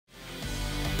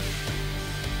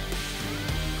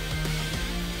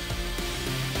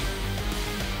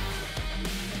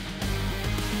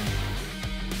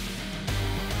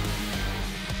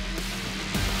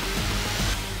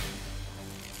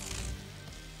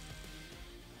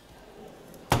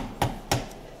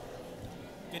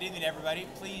evening, everybody.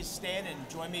 Please stand and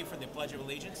join me for the Pledge of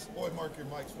Allegiance. Boy, mark your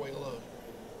mics way low.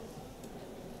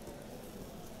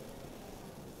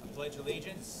 I pledge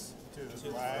allegiance to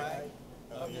the flag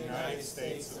of the United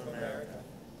States of America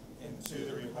and to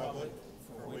the republic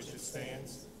for which it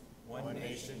stands, one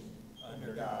nation,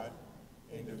 under God,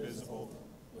 indivisible,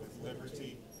 with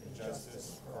liberty and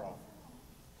justice for all.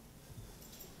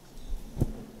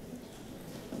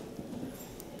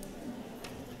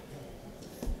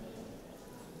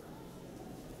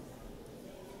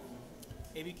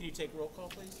 Amy, can you take roll call,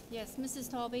 please? Yes,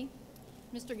 Mrs. Talby,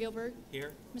 Mr. Gilbert,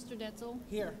 Here. Mr. Detzel,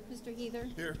 Here. Mr. Heather,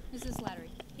 Here. Mrs. Slattery.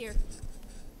 Here.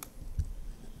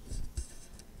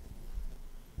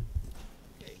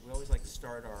 Okay, we always like to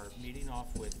start our meeting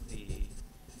off with the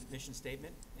mission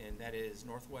statement, and that is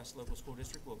Northwest Local School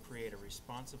District will create a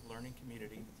responsive learning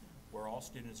community where all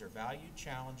students are valued,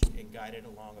 challenged, and guided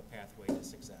along a pathway to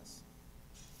success.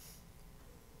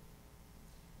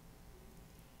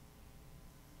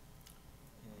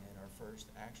 And our first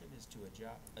action is to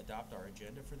adopt our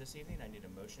agenda for this evening. I need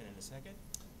a motion and a second.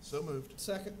 So moved.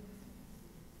 Second.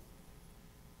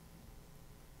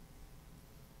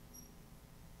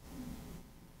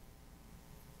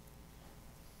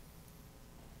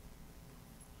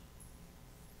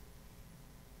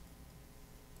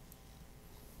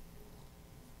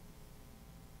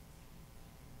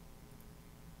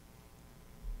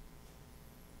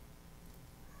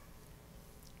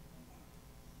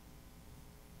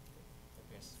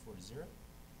 That passes 4-0.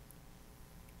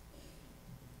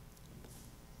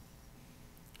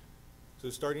 So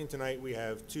starting tonight, we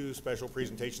have two special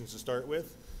presentations to start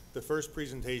with. The first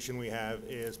presentation we have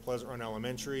is Pleasant Run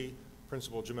Elementary.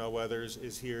 Principal Jamel Weathers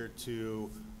is here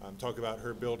to talk about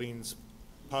her building's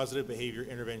positive behavior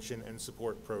intervention and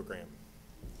support program.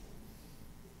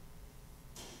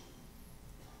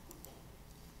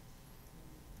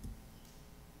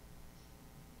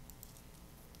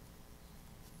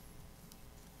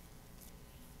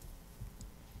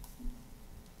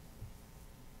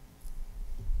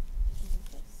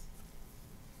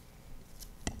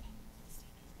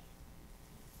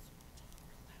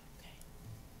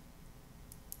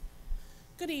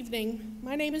 Good evening.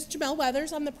 My name is Jamel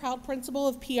Weathers. I'm the proud principal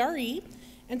of PRE,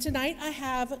 and tonight I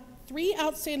have three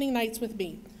outstanding knights with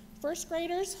me. First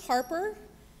graders Harper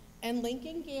and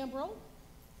Lincoln Gambrill,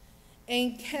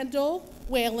 and Kendall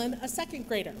Whalen, a second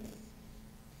grader.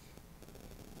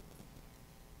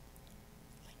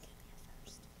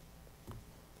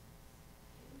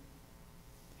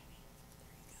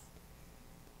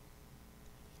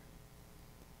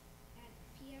 At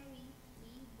PRE,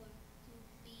 we work to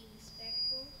be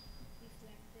respectful,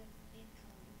 reflective, and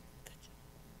kind.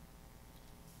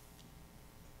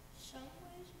 Some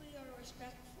ways we are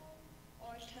respectful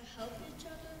are to help each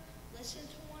other, listen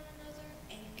to one another,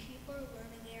 and keep our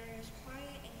learning areas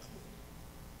quiet and clean.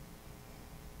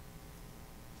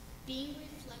 Being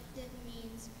reflective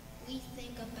means we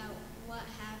think about what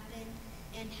happened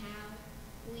and how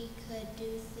we could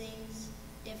do things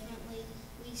differently.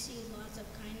 We see lots of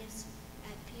kindness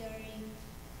at PRE,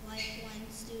 like when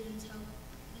students help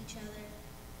each other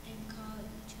and call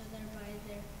each other by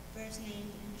their first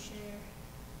names and share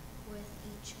with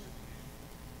each other.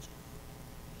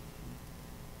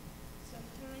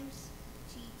 Sometimes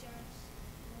teachers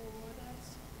reward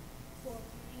us for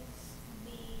points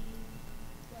being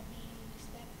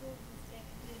respectful,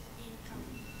 reflective, and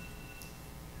kind.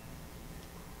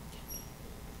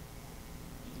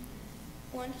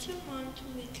 Once a month,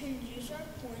 we can use our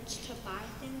points to buy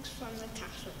things from the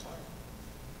castle cart.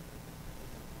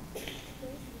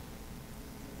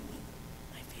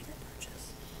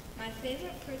 My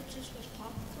favorite purchase was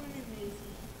popcorn and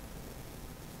movie.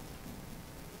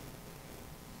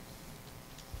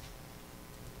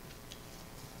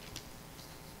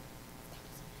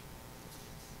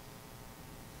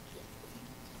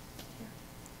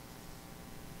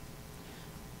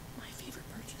 My favorite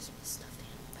purchase was stuffed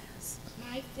animal pass.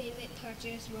 My favorite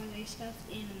purchase was a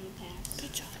stuffed animal pass.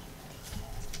 Good job.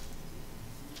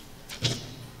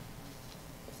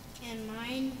 And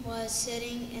mine was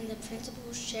sitting in the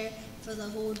principal's chair for the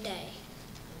whole day.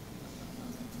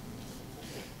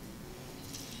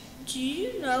 Do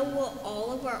you know what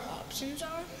all of our options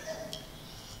are?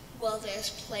 Well, there's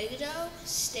Play-Doh,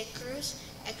 stickers,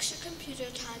 extra computer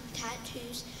time,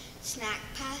 tattoos, snack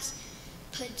pass,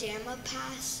 pajama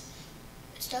pass,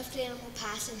 stuffed animal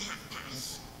pass, and hat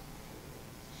pass.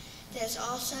 There's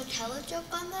also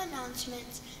Telejoke on the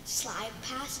announcements, slide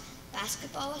pass,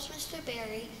 basketball with Mr.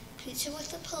 Barry, pizza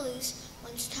with the police,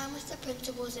 lunchtime with the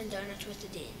principals, and donuts with the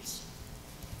deans.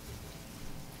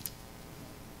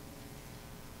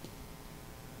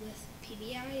 With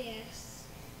PBIS,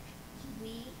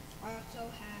 We also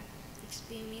have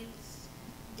experience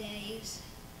days.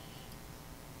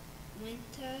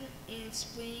 Winter and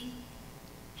spring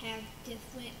have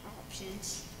different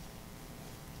options.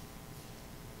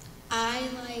 I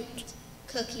like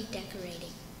cookie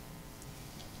decorating.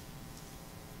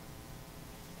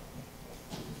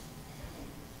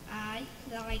 I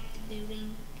like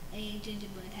doing a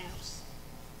gingerbread house.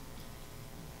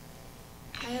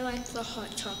 I like the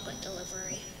hot chocolate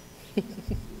delivery.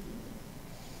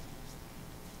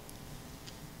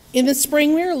 In the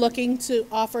spring, we are looking to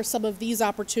offer some of these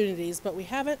opportunities, but I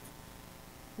haven't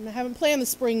planned the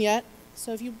spring yet.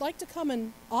 So if you'd like to come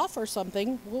and offer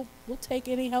something, we'll take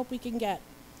any help we can get.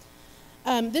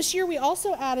 This year, we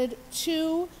also added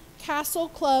 2 Castle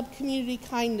Club Community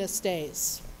Kindness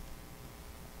Days.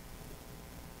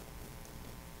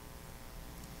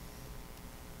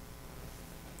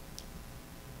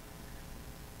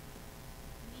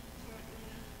 We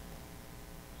partner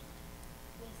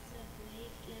with the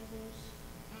grade levels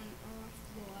on our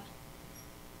floor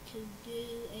to do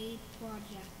a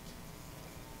project.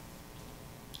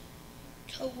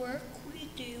 The work we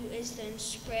do is then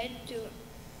spread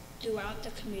throughout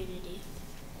the community.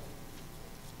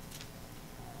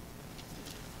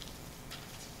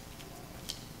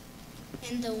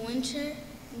 In the winter,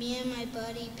 me and my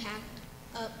buddy packed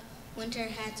up winter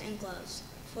hats and gloves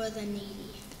for the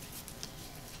needy.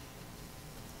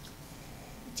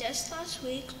 Just last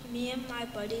week, me and my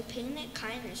buddy painted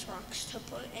kindness rocks to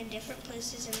put in different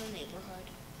places in the neighborhood.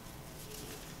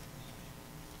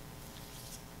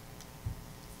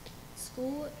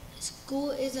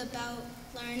 School is about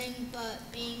learning, but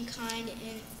being kind,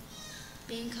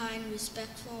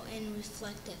 respectful, and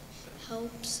reflective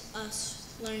helps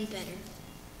us learn better.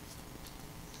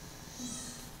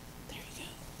 There you go.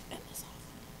 End this off.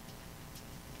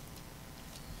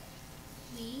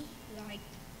 We like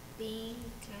being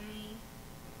kind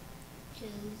to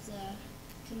the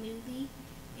community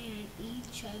and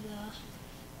each other.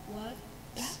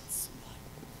 That's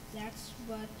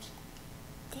what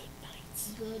good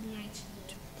nights. good nights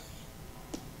do.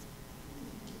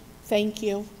 Thank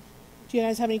you. Do you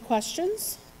guys have any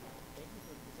questions?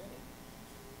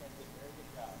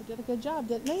 We did a good job,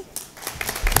 didn't we?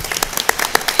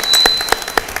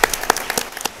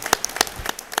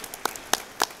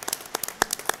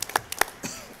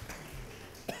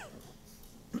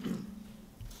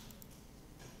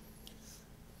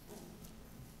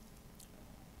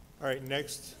 All right,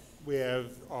 next we have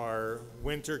our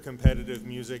winter competitive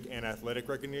music and athletic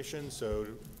recognition. So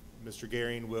Mr.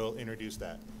 Garing will introduce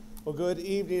that. Well, good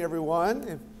evening,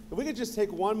 everyone. If we could just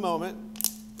take one moment.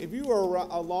 If you are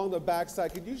along the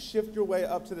backside, could you shift your way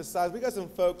up to the sides? We got some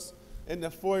folks in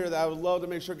the foyer that I would love to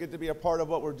make sure get to be a part of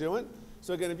what we're doing.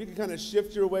 So again, if you could kind of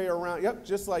shift your way around. Yep,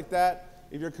 just like that.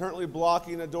 If you're currently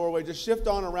blocking a doorway, just shift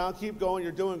on around. Keep going.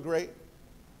 You're doing great.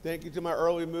 Thank you to my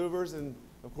early movers, and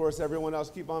of course, everyone else,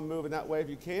 keep on moving that way if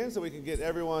you can so we can get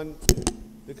everyone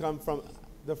to come from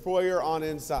the foyer on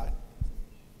inside.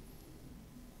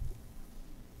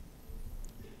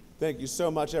 Thank you so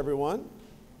much, everyone.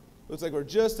 Looks like we're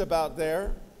just about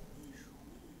there.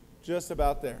 Just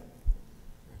about there.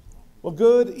 Well,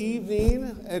 good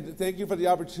evening, and thank you for the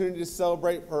opportunity to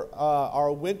celebrate for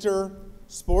our winter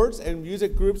sports and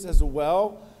music groups as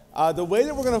well. The way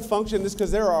that we're going to function this, because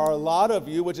there are a lot of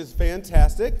you, which is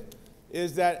fantastic,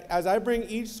 is that as I bring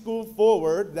each school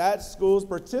forward, that school's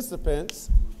participants,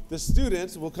 the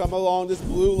students, will come along this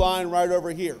blue line right over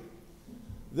here.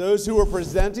 Those who are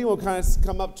presenting will kind of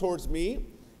come up towards me,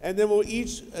 and then we'll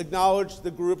each acknowledge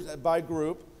the groups by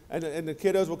group, and the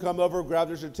kiddos will come over, grab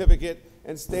their certificate,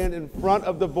 and stand in front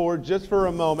of the board just for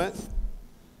a moment.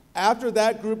 After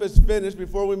that group is finished,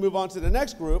 before we move on to the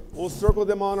next group, we'll circle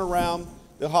them on around,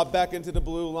 they'll hop back into the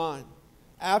blue line.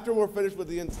 After we're finished with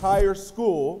the entire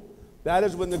school, that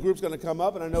is when the group's going to come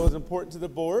up, and I know it's important to the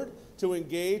board to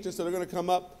engage, and so they're going to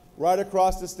come up right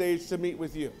across the stage to meet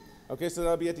with you. Okay, so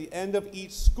that'll be at the end of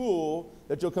each school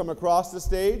that you'll come across the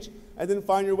stage and then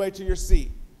find your way to your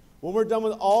seat. When we're done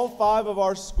with all 5 of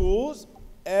our schools,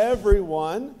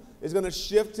 everyone is going to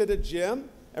shift to the gym,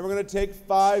 and we're going to take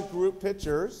 5 group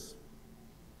pictures.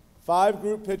 5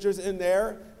 group pictures in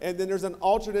there, and then there's an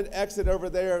alternate exit over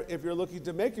there if you're looking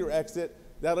to make your exit.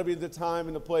 That'll be the time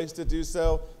and the place to do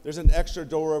so. There's an extra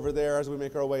door over there as we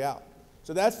make our way out.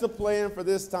 So that's the plan for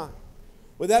this time.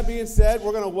 With that being said,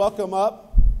 we're going to welcome up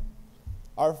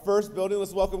our first building.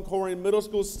 Let's welcome Corrigan Middle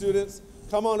School students.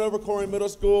 Come on over, Corrigan Middle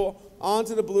School,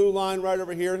 onto the blue line right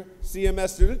over here. CMS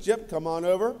students, yep, come on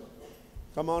over.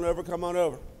 Come on over, come on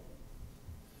over.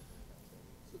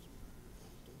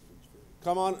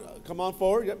 Come on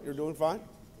forward, yep, you're doing fine.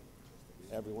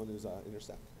 everyone who's in your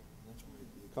staff.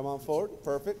 Come on forward.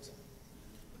 Perfect.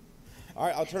 All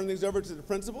right, I'll turn these over to the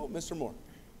principal, Mr. Moore.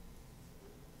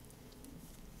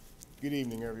 Good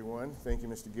evening, everyone. Thank you,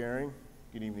 Mr. Gehring.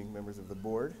 Good evening, members of the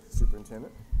board,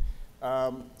 superintendent.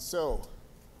 So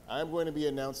I'm going to be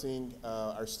announcing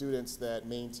our students that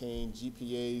maintain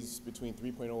GPAs between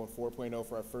 3.0 and 4.0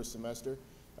 for our first semester.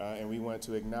 And we want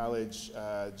to acknowledge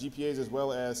GPAs as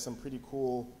well as some pretty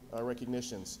cool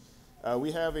recognitions.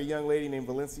 We have a young lady named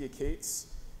Valencia Cates,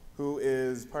 who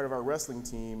is part of our wrestling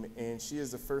team, and she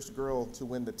is the first girl to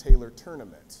win the Taylor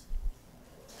Tournament.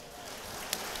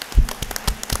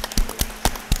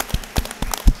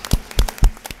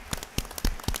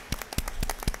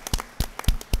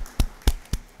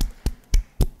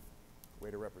 Way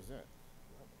to represent.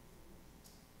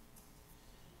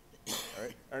 All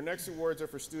right. Our next awards are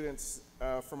for students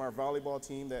from our volleyball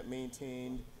team that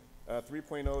maintained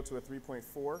 3.0 to a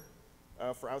 3.4.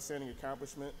 For outstanding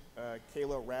accomplishment,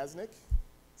 Kayla Rasnick.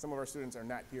 Some of our students are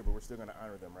not here, but we're still going to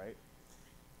honor them, right?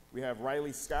 We have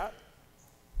Riley Scott,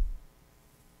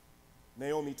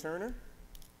 Naomi Turner,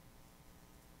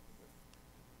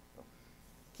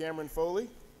 Cameron Foley,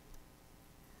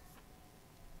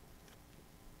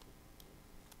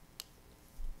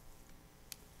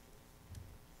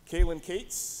 Kaylin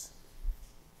Cates,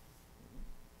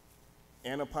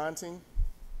 Anna Ponting,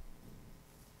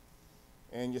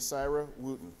 and Yasira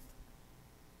Wooten.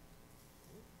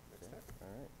 Okay. All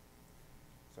right.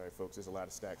 Sorry, folks, there's a lot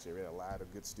of stacks here. We had a lot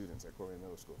of good students at Corrigan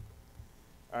Middle School.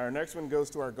 Our next one goes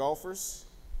to our golfers.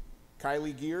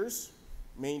 Kylie Gears,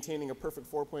 maintaining a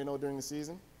perfect 4.0 during the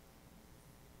season.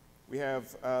 We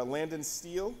have Landon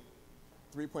Steele,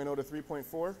 3.0 to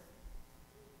 3.4.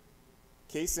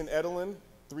 Kaysen Edelin,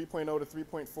 3.0 to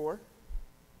 3.4.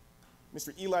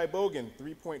 Mr. Eli Bogan,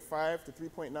 3.5 to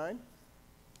 3.9.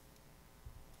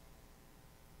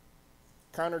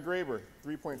 Connor Graber,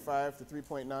 3.5 to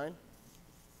 3.9.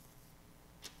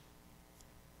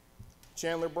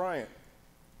 Chandler Bryant,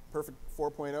 perfect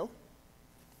 4.0.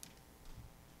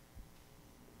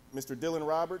 Mr. Dylan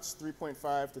Roberts,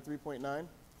 3.5 to 3.9.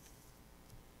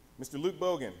 Mr. Luke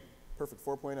Bogan, perfect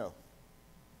 4.0.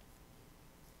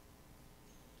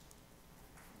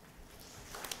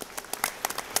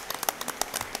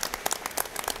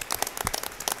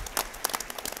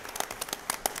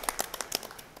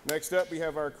 Next up, we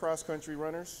have our cross-country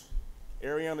runners.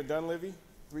 Ariana Dunleavy,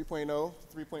 3.0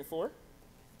 to 3.4.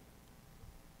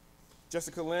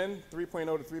 Jessica Lynn,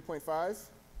 3.0 to 3.5.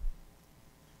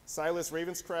 Silas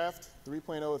Ravenscraft,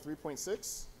 3.0 to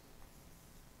 3.6.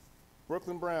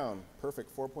 Brooklyn Brown,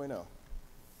 perfect 4.0.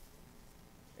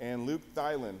 And Luke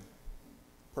Thylan,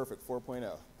 perfect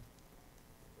 4.0.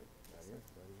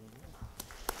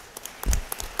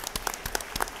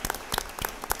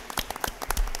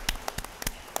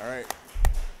 All right,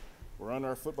 we're on to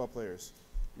our football players.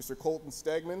 Mr. Colton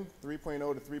Stegman,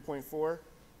 3.0 to 3.4.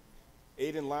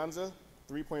 Aiden Lanza,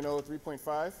 3.0 to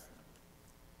 3.5.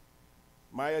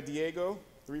 Maya Diego,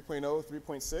 3.0,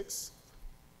 3.6.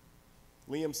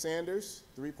 Liam Sanders,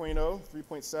 3.0,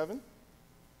 3.7.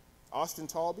 Austin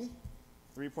Talby,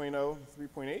 3.0,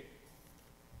 3.8.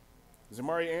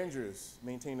 Zamari Andrews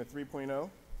maintained a 3.0.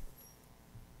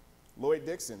 Lloyd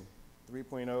Dixon,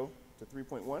 3.0 to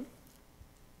 3.1.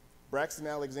 Braxton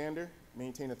Alexander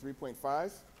maintained a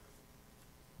 3.5.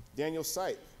 Daniel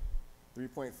Sipe,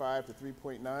 3.5 to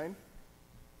 3.9.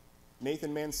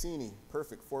 Nathan Mancini,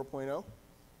 perfect 4.0.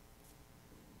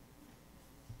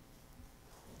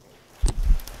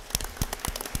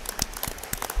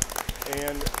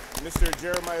 And Mr.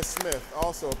 Jeremiah Smith,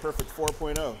 also a perfect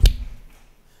 4.0.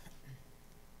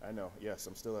 I know, yes,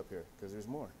 I'm still up here because there's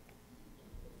more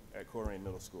at Colerain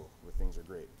Middle School where things are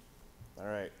great. All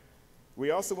right.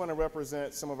 We also want to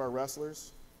represent some of our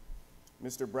wrestlers.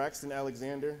 Mr. Braxton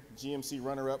Alexander, GMC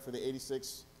runner-up for the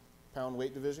 86-pound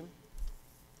weight division.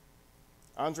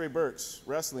 Andre Burks,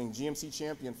 wrestling GMC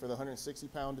champion for the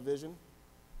 160-pound division.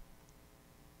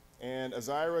 And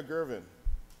Azira Gervin,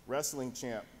 wrestling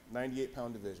champ,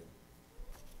 98-pound division.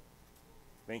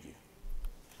 Thank you.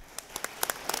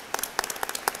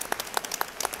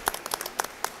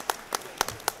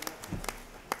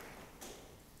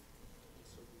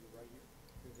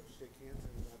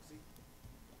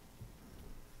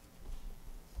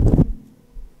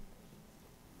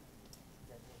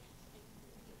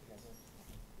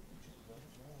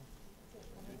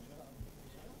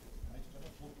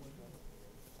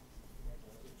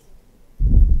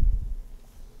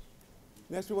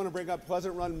 Next, we want to bring up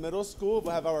Pleasant Run Middle School.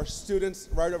 We'll have our students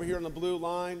right over here on the blue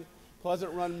line.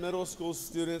 Pleasant Run Middle School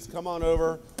students, come on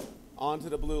over onto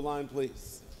the blue line,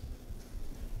 please.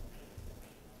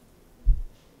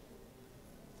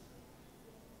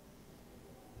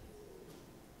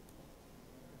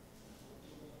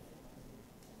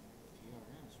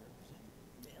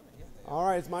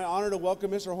 right, it's my honor to welcome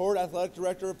Mr. Horde, Athletic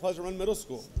Director of Pleasant Run Middle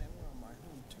School.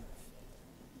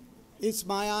 It's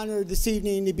my honor this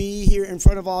evening to be here in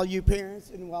front of all you parents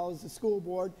and well as the school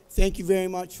board. Thank you very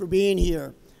much for being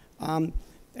here.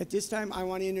 At this time, I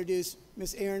want to introduce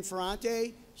Miss Erin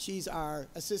Ferrante. She's our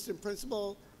assistant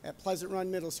principal at Pleasant Run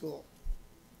Middle School.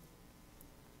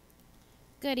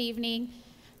 Good evening.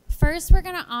 First, we're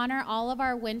going to honor all of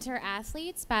our winter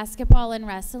athletes, basketball and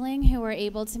wrestling, who were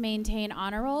able to maintain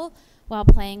honor roll while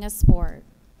playing a sport.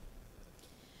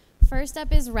 First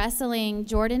up is wrestling.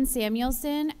 Jordan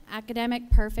Samuelson, academic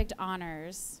perfect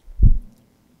honors.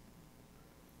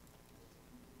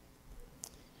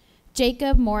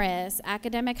 Jacob Morris,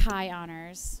 academic high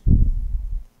honors.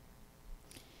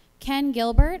 Ken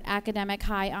Gilbert, academic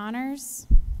high honors.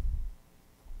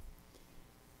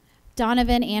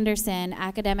 Donovan Anderson,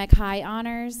 academic high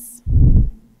honors.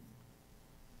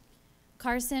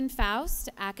 Carson Faust,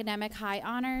 academic high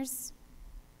honors.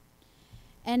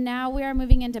 And now we are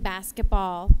moving into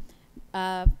basketball.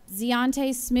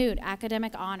 Ziante Smoot,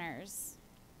 academic honors.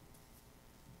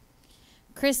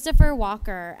 Christopher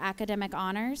Walker, academic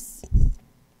honors.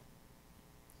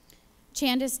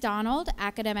 Chandis Donald,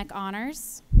 academic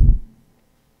honors.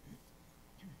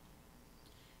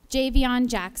 Javion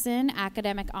Jackson,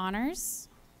 academic honors.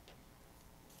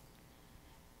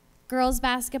 Girls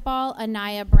basketball,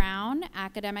 Anaya Brown,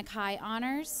 academic high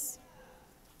honors.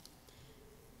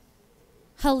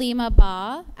 Halima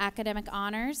Ba, academic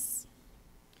honors.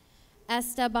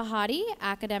 Esta Bahati,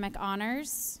 academic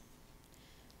honors.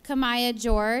 Kamaya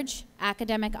George,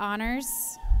 academic honors.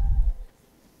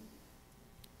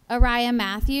 Araya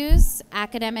Matthews,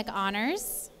 academic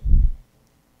honors.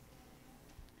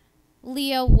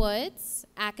 Leah Woods,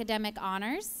 academic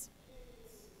honors.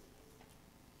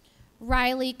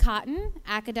 Riley Cotton,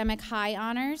 academic high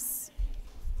honors.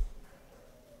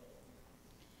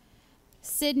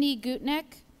 Sydney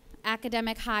Gutnick,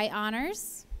 academic high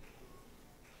honors.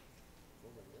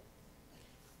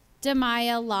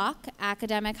 Demaya Locke,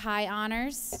 academic high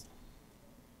honors.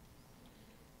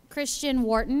 Christian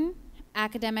Wharton,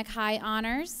 academic high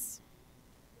honors.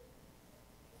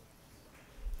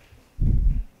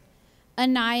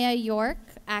 Anaya York,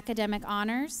 academic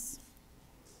honors.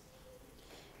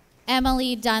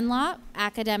 Emily Dunlop,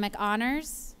 academic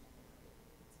honors.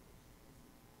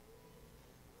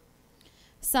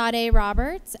 Sade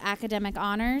Roberts, academic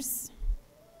honors.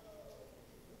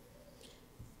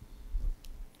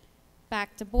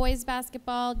 Back to boys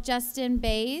basketball. Justin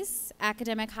Bays,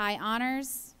 academic high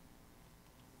honors.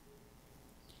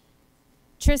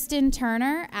 Tristan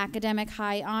Turner, academic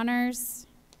high honors.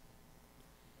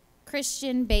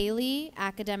 Christian Bailey,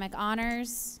 academic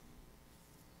honors.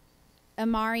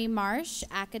 Amari Marsh,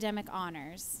 academic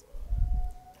honors.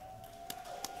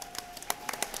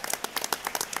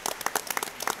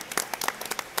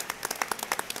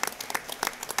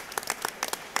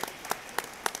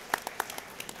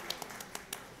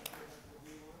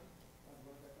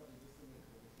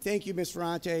 Thank you, Ms.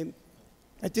 Ferrante.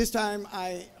 At this time,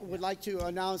 I would like to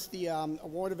announce the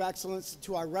Award of Excellence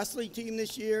to our wrestling team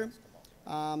this year.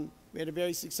 We had a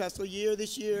very successful year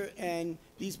this year, and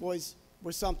these boys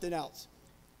were something else.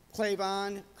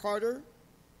 Clavon Carter,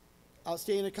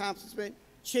 outstanding accomplishment,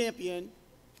 champion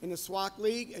in the SWAC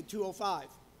League at 205.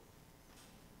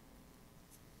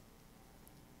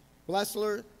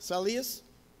 Blessler Salias,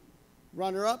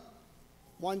 runner-up,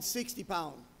 160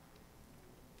 pound.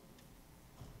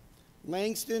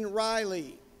 Langston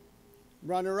Riley,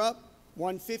 runner-up,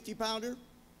 150 pounder.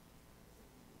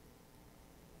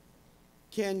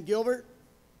 Ken Gilbert,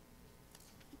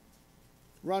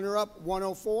 runner-up,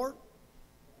 104.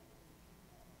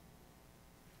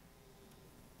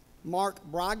 Mark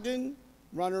Brogdon,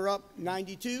 runner-up,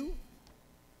 92.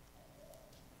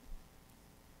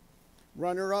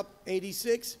 Runner-up,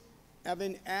 86,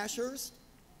 Evan Ashurst.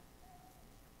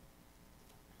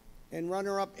 And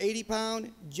runner-up,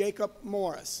 80-pound, Jacob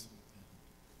Morris.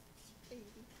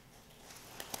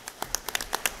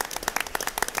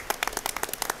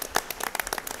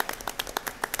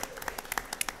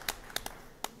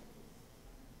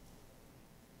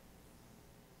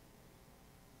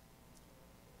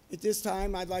 At this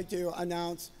time, I'd like to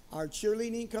announce our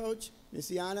cheerleading coach,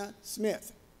 Miss Yana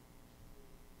Smith.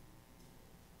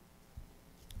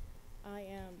 I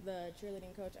am the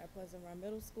cheerleading coach at Pleasant Run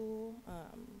Middle School.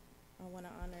 I want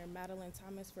to honor Madeline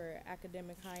Thomas for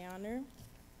academic high honor.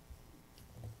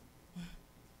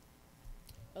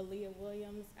 Aaliyah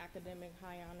Williams, academic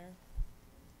high honor.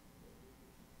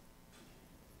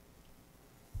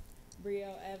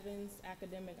 Brio Evans,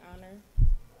 academic honor.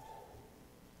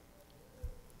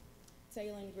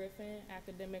 Taylon Griffin,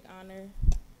 academic honor.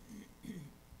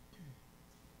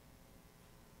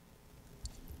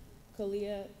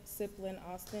 Kalia Siplin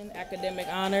Austin, academic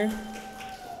honor.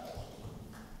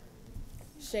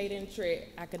 Shaden Tritt,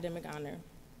 academic honor.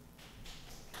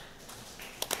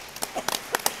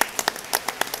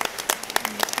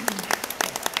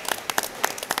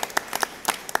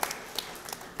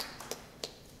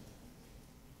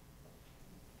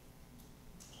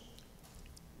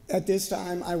 At this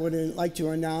time, I would like to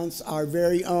announce our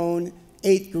very own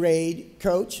 8th grade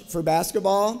coach for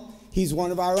basketball. He's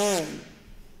one of our own.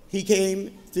 He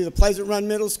came through the Pleasant Run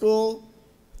Middle School,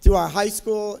 through our high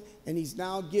school, and he's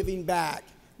now giving back,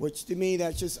 which to me,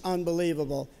 that's just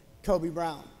unbelievable. Kobe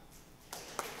Brown.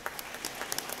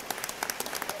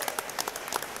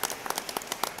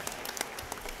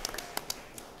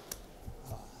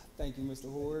 Thank you,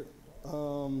 Mr. Horde.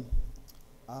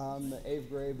 I'm the 8th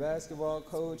grade basketball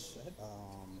coach.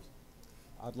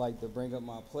 I'd like to bring up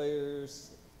my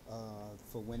players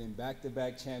for winning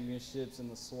back-to-back championships in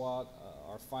the SWAC.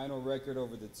 Our final record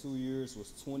over the 2 years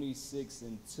was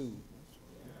 26-2.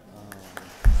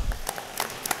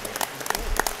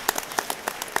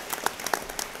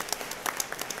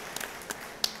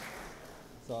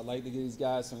 So I'd like to give these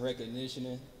guys some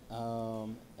recognition,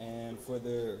 and for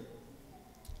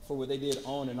what they did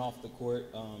on and off the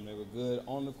court. They were good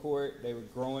on the court, they were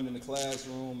growing in the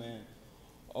classroom, and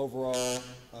overall in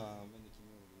the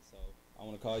community. So I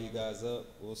want to call you guys up.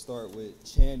 We'll start with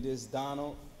Chandis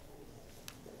Donald.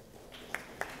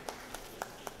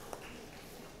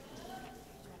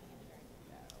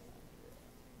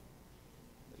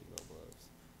 There you go, Bubs.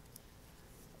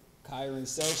 Kyron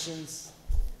Sessions.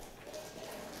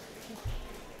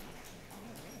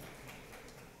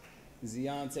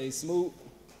 Ziante Smoot.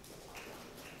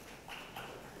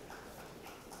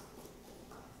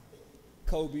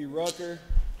 Kobe Rucker.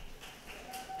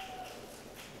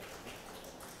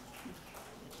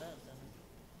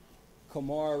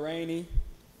 Kamar Rainey.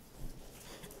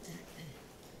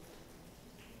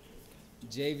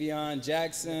 Javion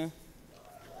Jackson.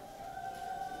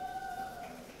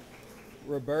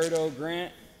 Roberto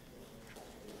Grant.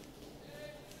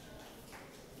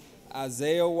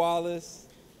 Isaiah Wallace.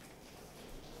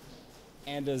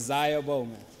 And Isaiah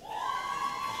Bowman.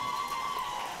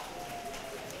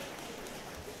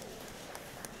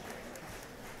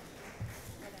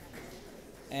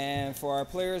 And for our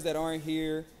players that aren't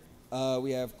here,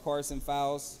 we have Carson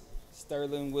Faust,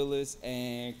 Sterling Willis,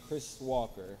 and Chris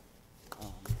Walker.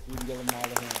 We can give them all a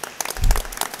hand.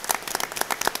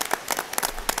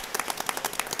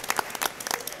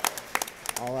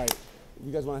 All right. If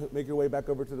you guys want to make your way back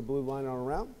over to the blue line on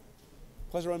around.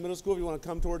 Pleasant Run Middle School, if you want to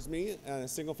come towards me in a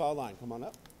single file line, come on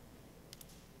up.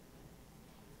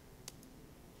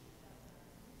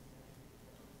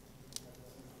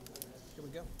 Here we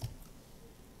go.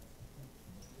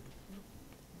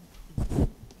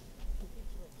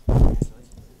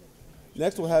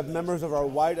 Next, we'll have members of our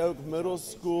White Oak Middle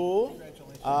School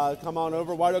come on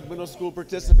over. White Oak Middle School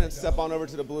participants, step on over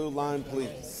to the blue line,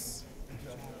 please.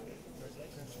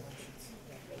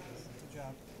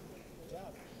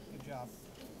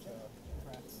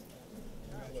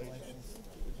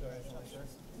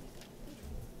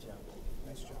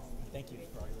 Thank you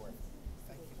for all your work.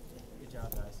 Thank you. Good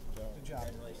job, guys. Good job.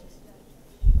 Congratulations.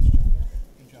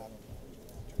 Good job.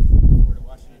 Look forward to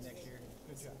watching you next year.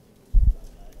 Good job.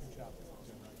 Good job.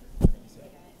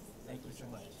 Thank you so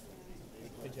much.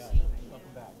 Good job.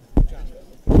 Welcome back. Good job.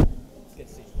 It's good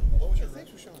to see you. What was your thanks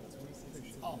for showing us?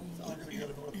 Oh, you're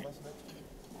going to go to Northwest next year?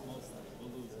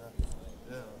 We'll lose that.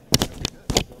 Yeah.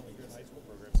 Good high school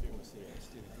program too. We'll see a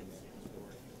student from the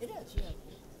story. It is, yeah.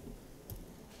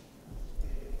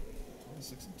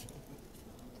 26 and 2.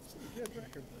 Good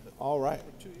record. All right.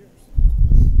 For 2 years.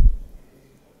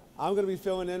 I'm going to be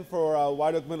filling in for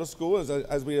White Oak Middle School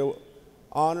as we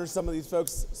honor some of these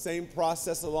folks. Same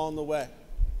process along the way.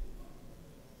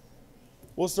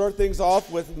 We'll start things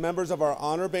off with members of our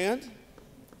honor band.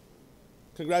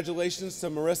 Congratulations to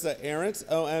Marissa Arendt,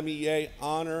 OMEA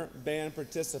honor band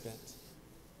participant.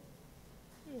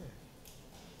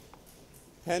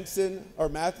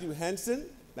 Matthew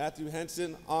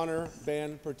Henson, honor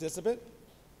band participant.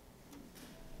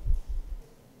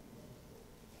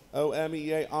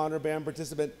 OMEA honor band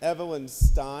participant Evelyn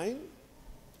Stein.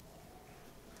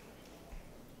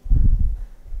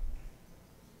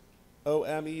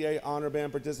 OMEA honor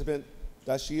band participant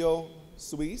Dashiel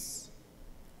Suisse.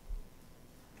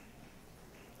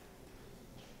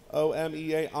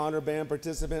 OMEA honor band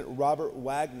participant Robert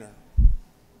Wagner.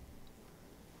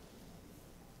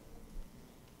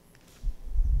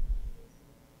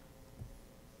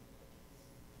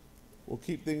 We'll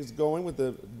keep things going with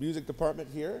the music department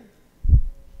here.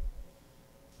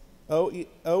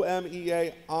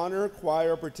 OMEA Honor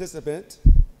Choir participant,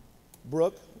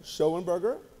 Brooke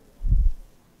Schoenberger.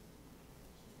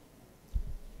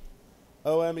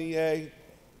 OMEA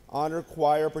Honor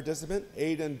Choir participant,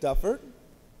 Aiden Duffert.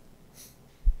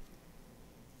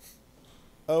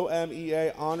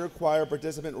 OMEA Honor Choir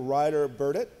participant, Ryder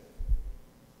Burdett.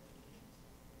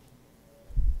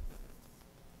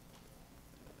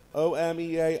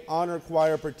 OMEA Honor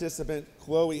Choir participant,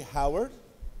 Chloe Howard.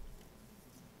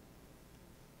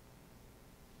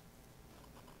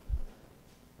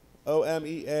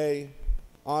 OMEA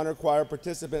Honor Choir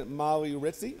participant, Molly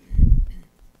Ritzy.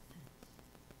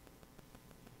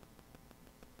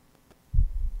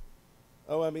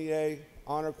 OMEA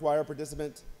Honor Choir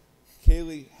participant,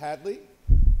 Kaylee Hadley.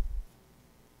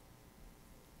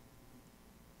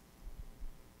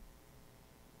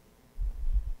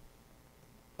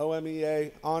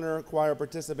 OMEA Honor Choir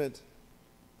participant,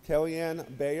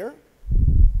 Kellyanne Bayer.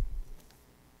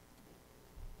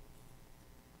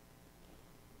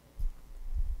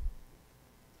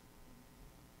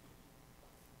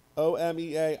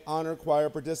 OMEA Honor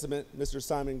Choir participant, Mr.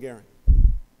 Simon Guerin.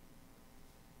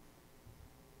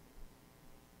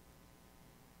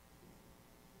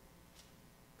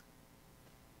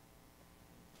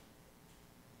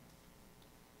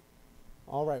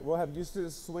 All right, we'll have you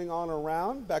students swing on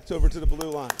around, back over to the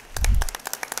blue line.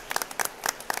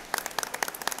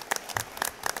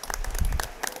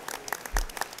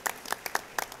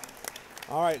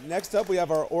 All right, next up we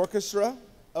have our orchestra,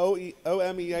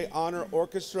 OMEA Honor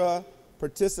Orchestra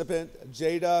participant,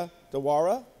 Jada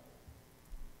Dawara.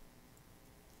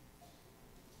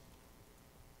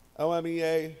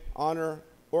 OMEA Honor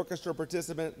Orchestra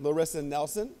participant, Larissa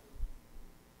Nelson.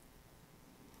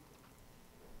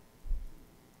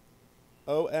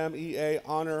 OMEA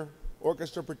Honor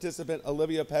Orchestra participant,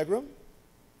 Olivia Pegram.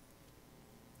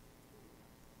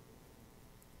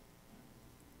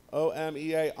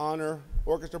 OMEA Honor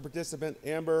Orchestra participant,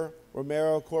 Amber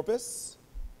Romero Corpus.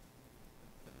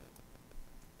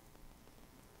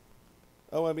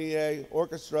 OMEA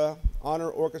Orchestra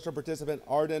Honor Orchestra participant,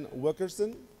 Arden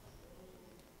Wilkerson.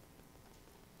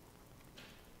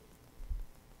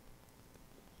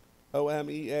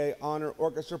 OMEA Honor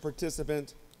Orchestra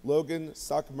participant, Logan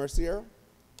Sock-Mercier.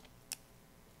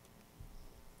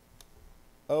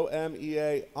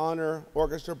 OMEA Honor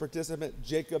Orchestra participant,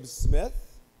 Jacob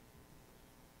Smith.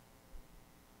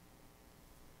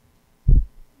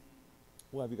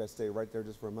 We'll have you guys stay right there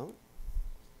just for a moment.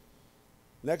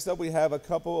 Next up, we have a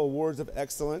couple awards of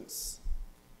excellence.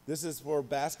 This is for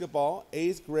basketball,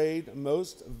 8th grade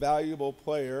Most Valuable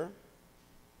Player,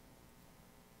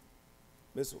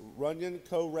 Miss Runyon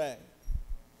Corey.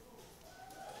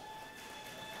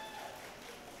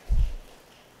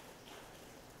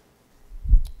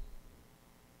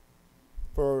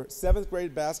 For 7th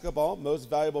grade basketball, Most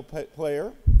Valuable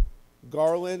Player,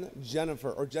 Garland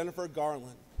Jennifer, or Jennifer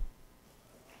Garland.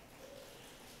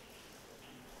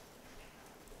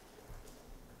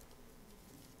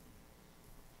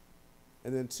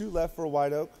 And then 2 left for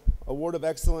White Oak, Award of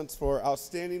Excellence for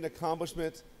Outstanding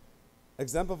Accomplishment,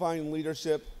 Exemplifying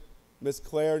Leadership, Miss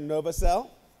Claire Novacell.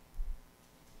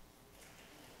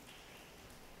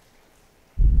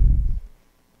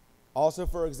 Also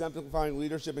for Exemplifying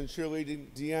Leadership in Cheerleading,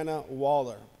 Deanna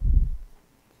Waller.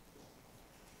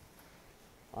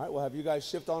 All right, we'll have you guys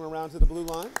shift on around to the blue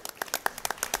line.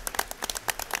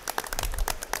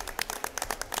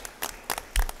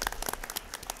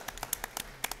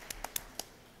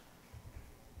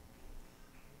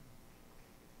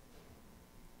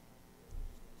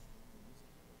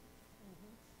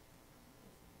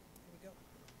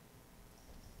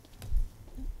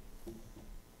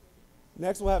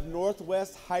 Next, we'll have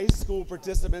Northwest High School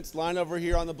participants line over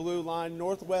here on the blue line.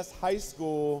 Northwest High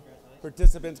School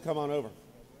participants, come on over.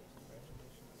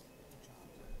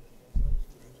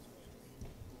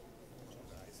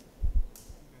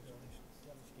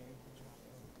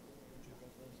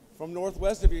 From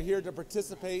Northwest, if you're here to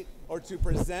participate or to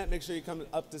present, make sure you come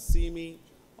up to see me.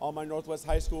 All my Northwest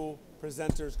High School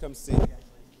presenters, come see me.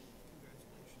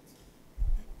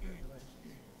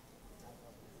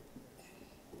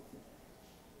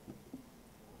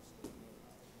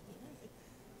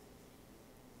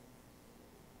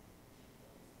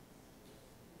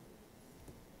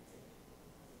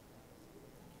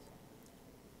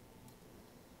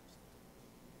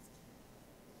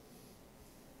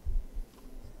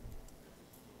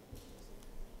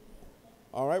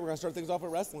 All right, we're going to start things off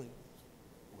with wrestling.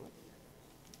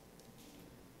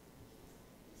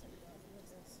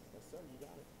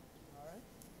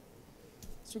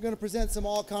 So we're going to present some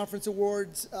all-conference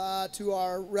awards to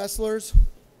our wrestlers,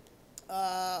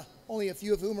 only a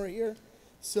few of whom are here.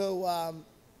 So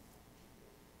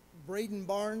Braden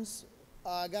Barnes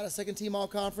got a second-team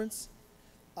all-conference.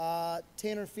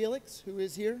 Tanner Felix, who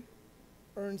is here,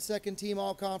 earned second-team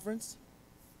all-conference.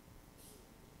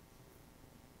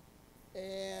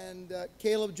 And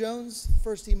Caleb Jones,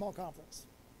 first-team all-conference.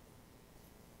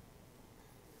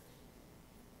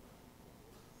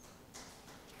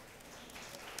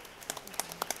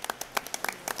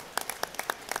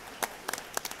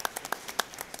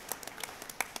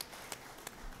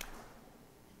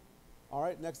 All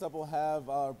right, next up we'll have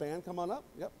our band come on up.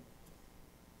 Yep.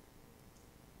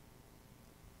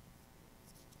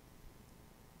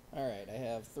 All right, I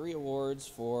have 3 awards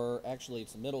for, actually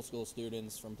it's middle school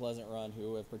students from Pleasant Run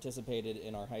who have participated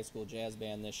in our high school jazz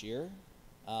band this year.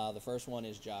 The first one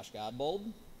is Josh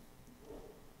Godbold,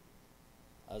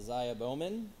 Isaiah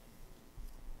Bowman,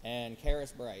 and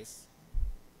Karis Bryce.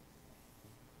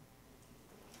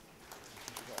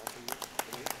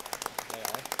 They are.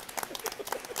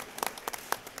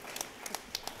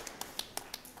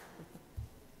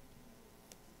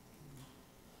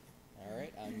 All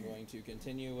right, I'm going to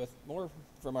continue with more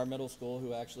from our middle school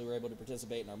who actually were able to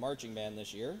participate in our marching band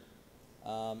this year.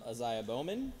 Isaiah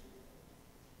Bowman,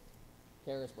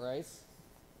 Karis Bryce,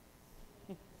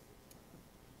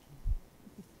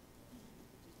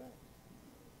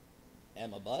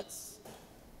 Emma Butts,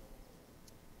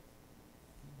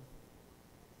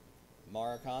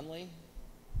 Mara Conley,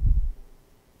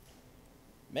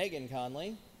 Megan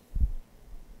Conley,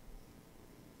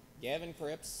 Gavin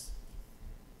Cripps,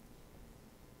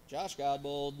 Josh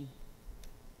Godbold,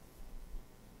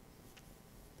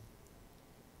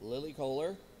 Lily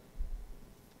Kohler,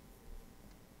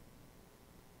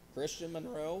 Christian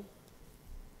Monroe,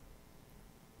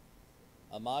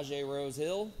 Amaje Rose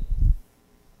Hill,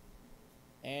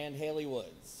 and Haley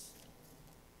Woods.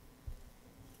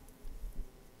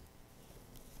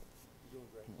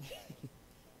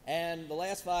 And the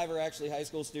last 5 are actually high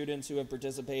school students who have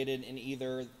participated in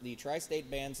either the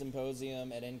Tri-State Band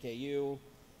Symposium at NKU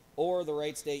or the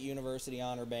Wright State University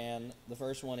Honor Band. The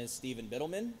first one is Stephen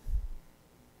Biddleman,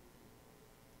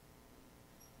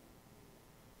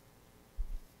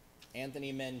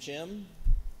 Anthony Menchim,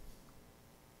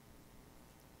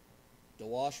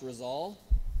 Dewash Rizal,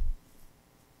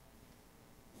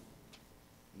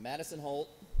 Madison Holt,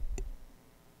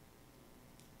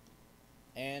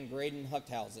 and Graydon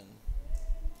Huchthausen.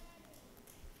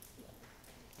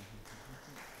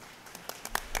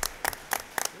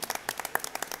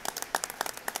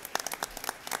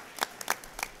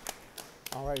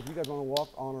 All right, if you guys want to walk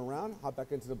on around, hop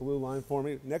back into the blue line for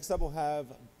me. Next up, we'll have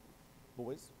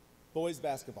boys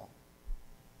basketball.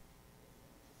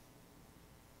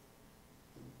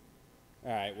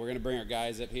 All right, we're going to bring our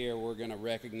guys up here. We're going to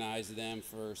recognize them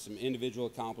for some individual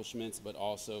accomplishments, but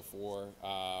also for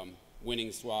winning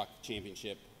SWAC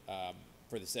championship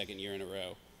for the 2nd year in a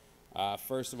row.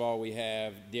 First of all, we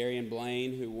have Darian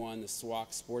Blaine, who won the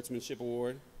SWAC Sportsmanship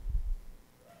Award.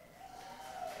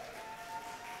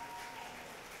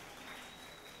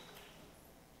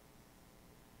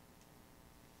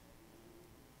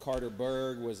 Carter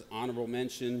Berg was honorable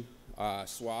mention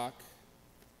SWAC.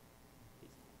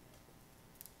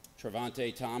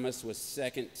 Trevante Thomas was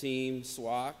 2nd team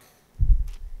SWAC.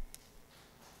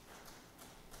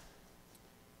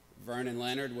 Vernon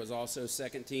Leonard was also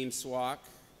 2nd team SWAC.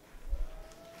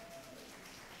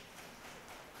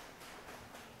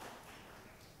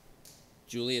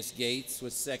 Julius Gates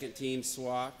was 2nd team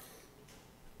SWAC.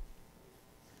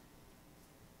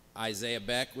 Isaiah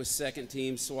Beck was 2nd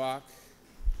team SWAC.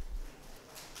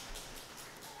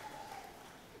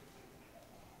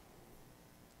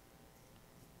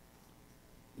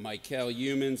 Michael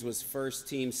Humans was 1st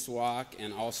team SWAC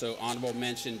and also honorable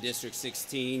mention District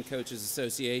 16 Coaches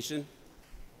Association.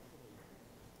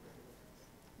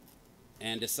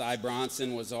 And Desai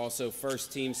Bronson was also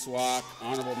 1st team SWAC,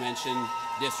 honorable mention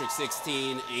District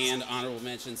 16, and honorable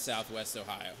mention Southwest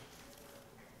Ohio.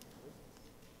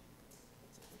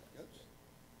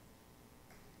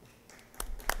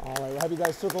 All right, we'll have you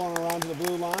guys circle on around to the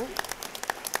blue line.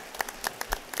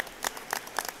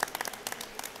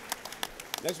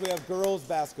 Next, we have girls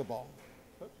basketball.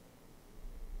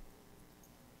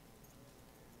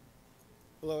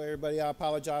 Hello, everybody. I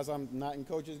apologize. I'm not in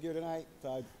coach's gear tonight,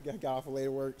 so I got off of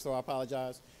later work, so I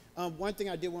apologize. One thing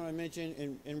I did want to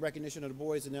mention in recognition of the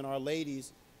boys and then our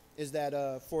ladies is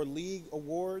that for league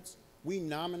awards, we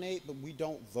nominate, but we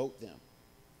don't vote them.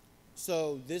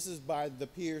 So this is by the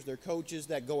peers, their coaches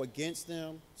that go against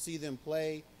them, see them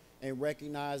play, and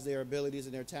recognize their abilities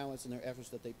and their talents and their efforts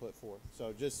that they put forth.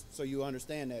 So just so you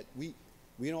understand that we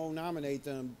don't nominate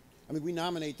them. I mean, we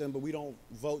nominate them, but we don't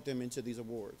vote them into these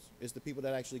awards. It's the people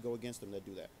that actually go against them that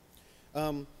do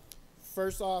that.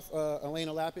 First off,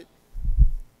 Elena Lappet.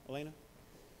 Elena?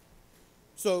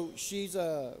 So she's,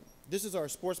 this is our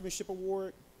sportsmanship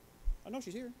award. I know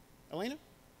she's here. Elena?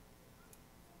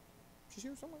 She's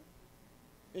here somewhere.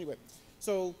 Anyway,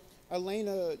 so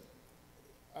Elena,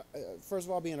 first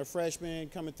of all, being a freshman,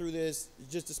 coming through this,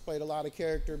 just displayed a lot of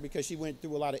character because she went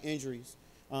through a lot of injuries.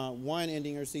 One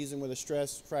ending her season with a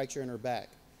stress fracture in her back.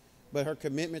 But her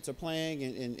commitment to playing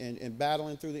and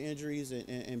battling through the injuries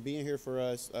and being here for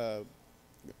us,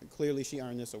 clearly she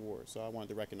earned this award. So I wanted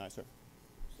to recognize her.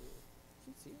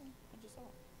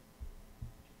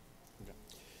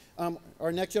 Okay.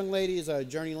 Our next young lady is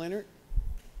Journey Leonard.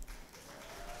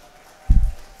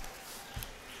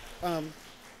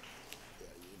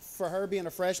 For her being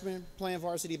a freshman, playing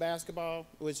varsity basketball,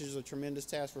 which is a tremendous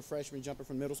task for freshmen jumping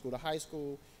from middle school to high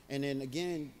school, and then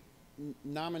again,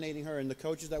 nominating her and the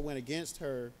coaches that went against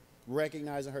her,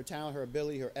 recognizing her talent, her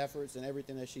ability, her efforts, and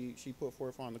everything that she put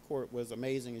forth on the court was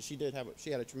amazing, and she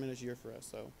had a tremendous year for us,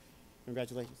 so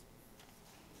congratulations.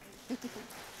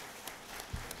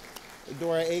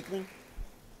 Dora Aikman.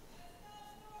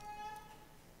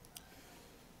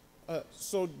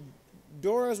 So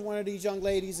Dora is one of these young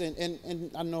ladies,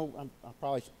 and I know I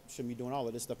probably shouldn't be doing all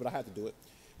of this stuff, but I have to do it.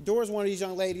 Dora's one of these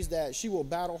young ladies that she will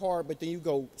battle hard, but then you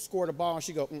go score the ball, and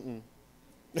she go,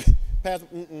 pass,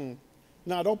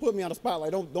 No, don't put me on the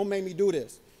spotlight. Don't make me do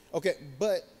this. Okay,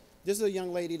 but this is a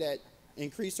young lady that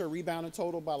increased her rebounding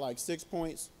total by like 6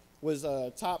 points, was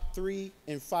top 3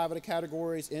 in 5 of the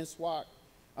categories in SWAC.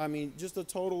 I mean, just a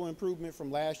total improvement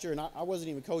from last year, and I wasn't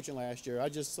even coaching last year. I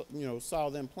just, saw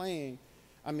them playing.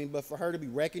 I mean, but for her to be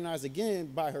recognized again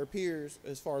by her peers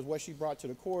as far as what she brought to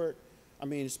the court, I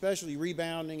mean, especially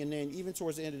rebounding, and then even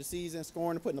towards the end of the season,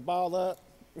 scoring and putting the ball up,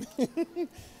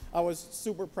 I was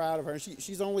super proud of her. And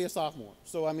she's only a sophomore.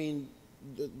 So, I mean,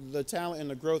 the talent and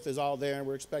the growth is all there, and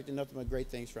we're expecting nothing but great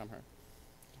things from her.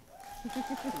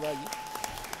 Love you.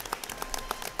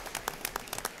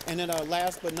 And then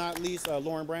last but not least,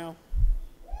 Lauren Brown.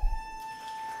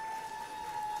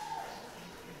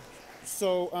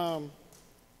 So,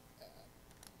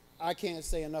 I can't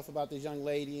say enough about this young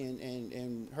lady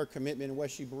and her commitment and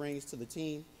what she brings to the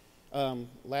team.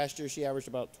 Last year, she averaged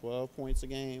about 12 points a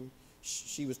game.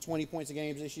 She was 20 points a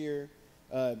game this year,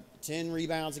 10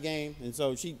 rebounds a game. And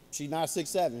so she's not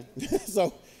 6'7".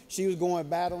 So she was going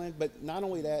battling. But not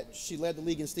only that, she led the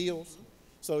league in steals.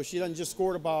 So she doesn't just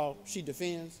score the ball, she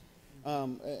defends.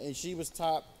 And she was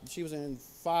in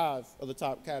 5 of the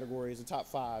top categories, the top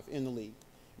 5 in the league.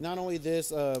 Not only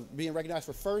this, being recognized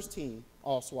for first team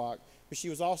All-SWAC, but she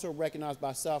was also recognized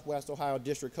by Southwest Ohio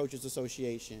District Coaches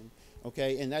Association,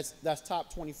 okay? And that's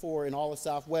top 24 in all of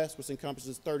Southwest, which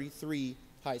encompasses 33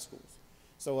 high schools.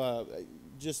 So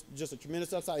just a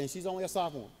tremendous upside, and she's only a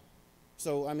sophomore.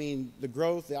 So, I mean, the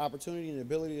growth, the opportunity, and the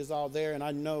ability is all there, and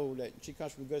I know that she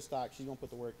comes from good stock. She's going to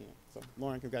put the work in. So,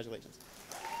 Lauren, congratulations.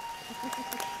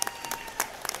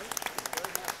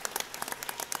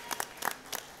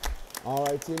 All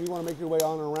right, team, you want to make your way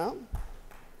on and around?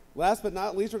 Last but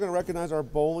not least, we're going to recognize our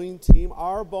bowling team.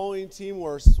 Our bowling team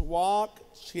were SWAC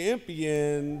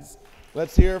champions.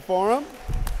 Let's hear it for them.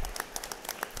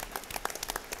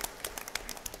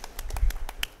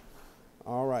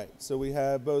 All right, so we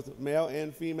have both male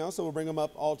and female, so we'll bring them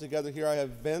up all together here. I have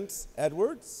Vince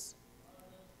Edwards.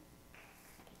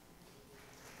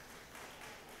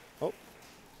 Oh.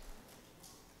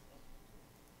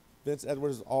 Vince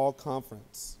Edwards is all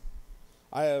conference.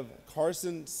 I have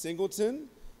Carson Singleton,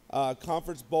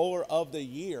 Conference Bowler of the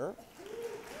Year.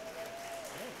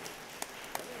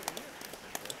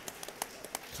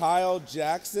 Kyle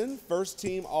Jackson, first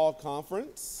team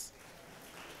All-Conference.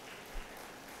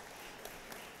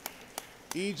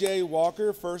 EJ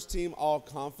Walker, first team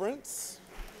All-Conference.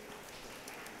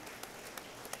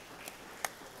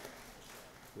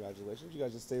 Congratulations. You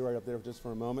guys just stay right up there just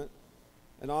for a moment.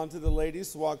 And on to the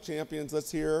ladies, SWAC champions.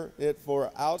 Let's hear it for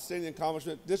outstanding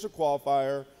accomplishment district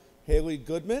qualifier, Haley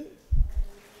Goodman.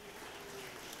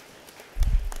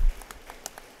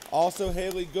 Also,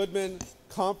 Haley Goodman,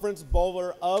 Conference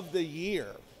Bowler of the Year.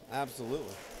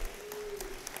 Absolutely.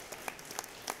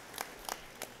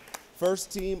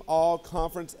 First team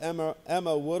All-Conference,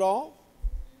 Emma Woodall.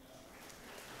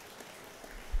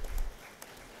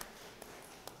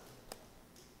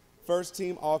 First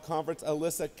team All-Conference,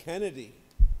 Alyssa Kennedy.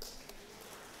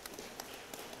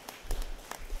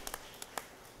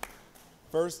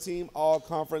 First team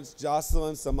All-Conference,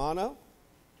 Jocelyn Samano.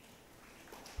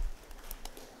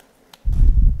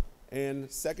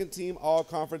 And second team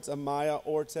All-Conference Amaya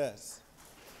Ortez.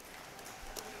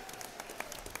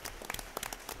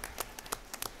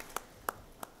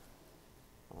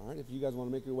 All right, if you guys want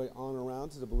to make your way on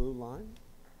around to the blue line.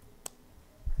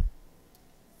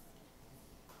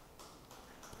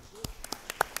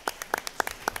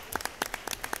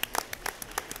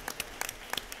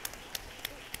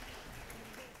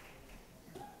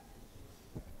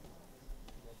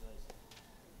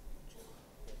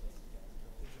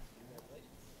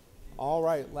 All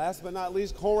right, last but not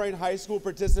least, Colerain High School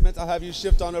participants, I'll have you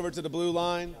shift on over to the blue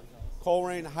line.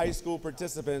 Colerain High School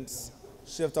participants,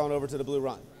 shift on over to the blue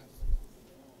line.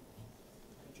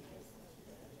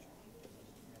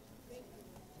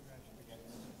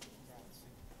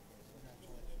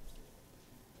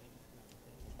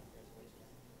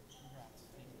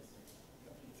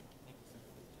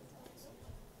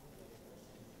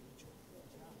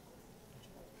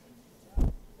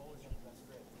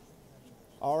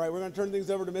 All right, we're going to turn things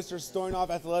over to Mr.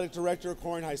 Stoynoff, Athletic Director of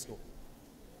Colerain High School.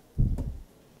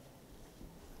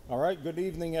 All right, good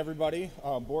evening, everybody.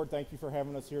 Board, thank you for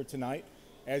having us here tonight.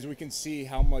 As we can see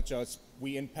how much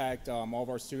we impact all of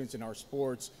our students in our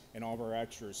sports and all of our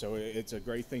extras, so it's a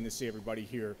great thing to see everybody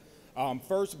here.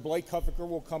 First, Blake Huffaker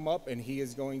will come up, and he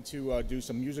is going to do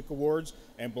some music awards,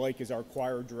 and Blake is our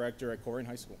choir director at Colerain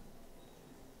High School.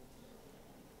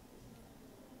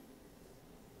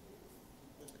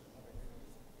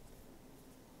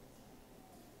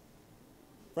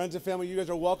 Friends and family, you guys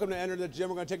are welcome to enter the gym.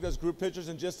 We're going to take those group pictures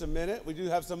in just a minute. We do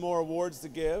have some more awards to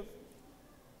give.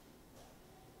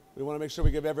 We want to make sure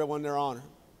we give everyone their honor.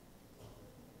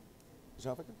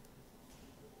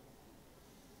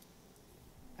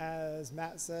 As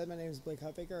Matt said, my name is Blake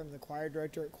Huffaker. I'm the choir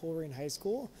director at Colerain High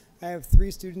School. I have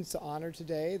 3 students to honor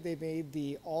today. They made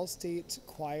the All-State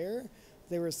Choir.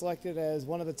 They were selected as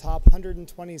one of the top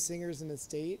 120 singers in the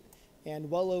state,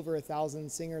 and well over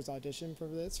 1,000 singers auditioned for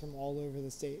this from all over the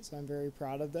state, so I'm very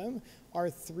proud of them. Our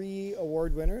 3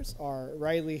 award winners are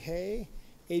Riley Hay,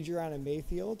 Adriana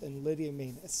Mayfield, and Lydia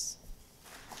Manus.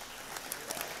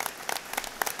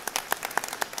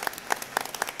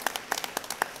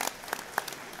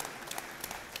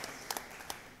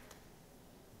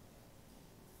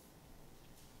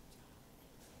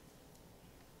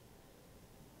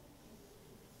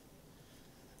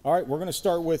 All right, we're going to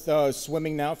start with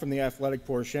swimming now from the athletic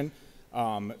portion.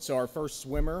 So our first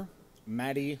swimmer,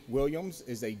 Maddie Williams,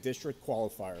 is a district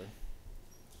qualifier.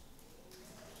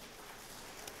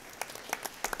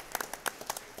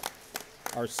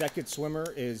 Our second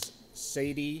swimmer is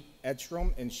Sadie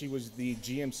Edstrom, and she was the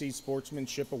GMC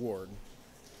Sportsmanship Award.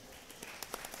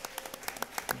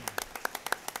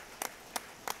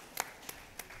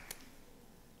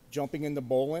 Jumping into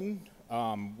bowling,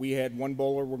 we had one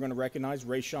bowler we're going to recognize,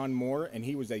 Rayshawn Moore, and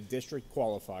he was a district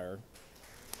qualifier.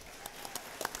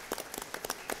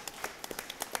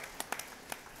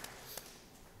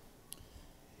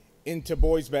 Into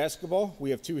boys basketball,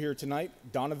 we have 2 here tonight,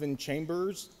 Donovan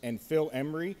Chambers and Phil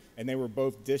Emery, and they were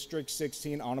both District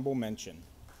 16 honorable mention.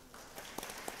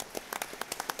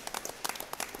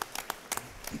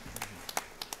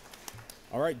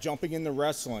 All right, jumping into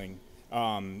wrestling.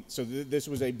 This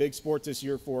was a big sport this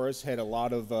year for us, had a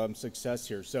lot of success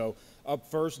here. So up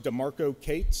first, DeMarco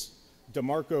Cates.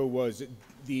 DeMarco was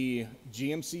the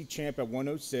GMC champ at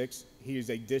 106. He is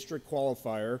a district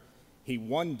qualifier. He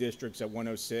won districts at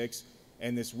 106,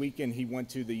 and this weekend he went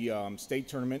to the state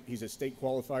tournament. He's a state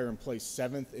qualifier and placed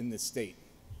 7th in the state.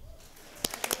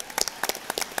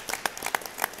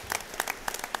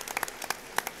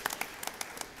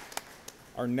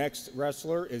 Our next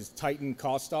wrestler is Titan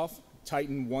Kostoff.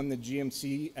 Titan won the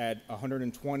GMC at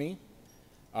 120.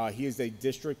 He is a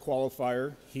district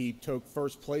qualifier. He took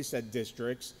first place at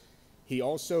districts. He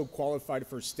also qualified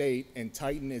for state, and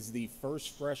Titan is the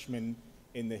first freshman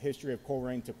in the history of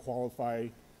Colerain to qualify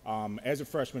as a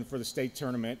freshman for the state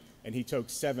tournament, and he took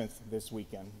 7th this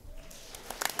weekend.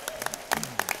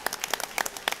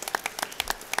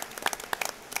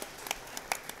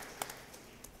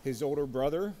 His older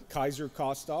brother, Kaiser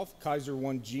Kostoff. Kaiser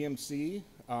won GMC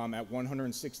at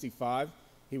 165.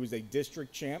 He was a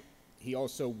district champ. He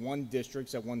also won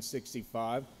districts at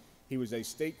 165. He was a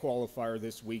state qualifier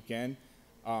this weekend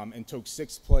and took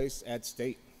 6th place at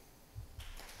state.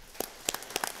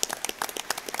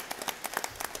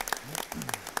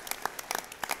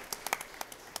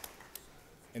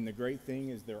 And the great thing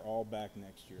is they're all back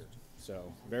next year.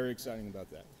 So very exciting about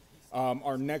that.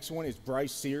 Our next one is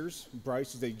Bryce Sears.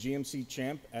 Bryce is a GMC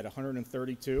champ at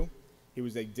 132. He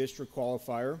was a district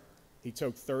qualifier. He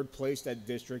took 3rd place at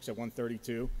districts at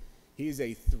 132. He is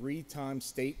a 3-time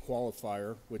state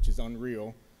qualifier, which is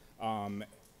unreal.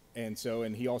 And so,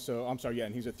 and he also, I'm sorry, yeah,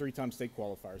 and he's a 3-time state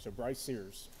qualifier. So Bryce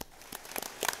Sears.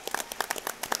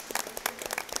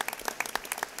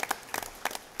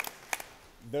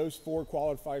 Those 4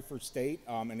 qualify for state,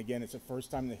 and again, it's the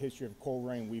first time in the history of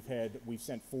Colerain we've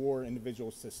sent 4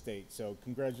 individuals to state. So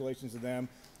congratulations to them,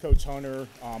 Coach Hunter,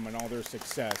 and all their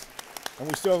success. And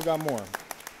we still have got more.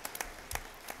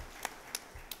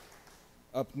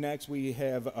 Up next, we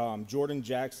have Jordan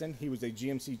Jackson. He was a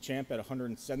GMC champ at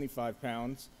 175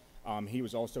 pounds. He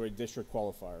was also a district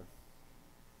qualifier.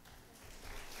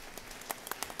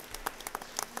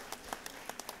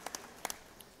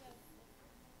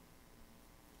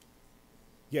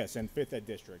 Yes, and 5th at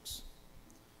districts.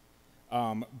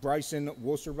 Bryson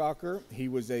Wolsterbacher, he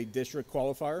was a district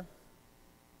qualifier.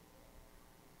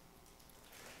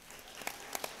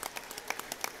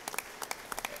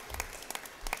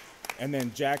 And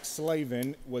then Jack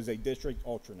Slavin was a district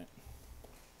alternate.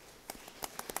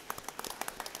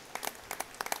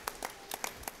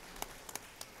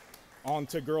 On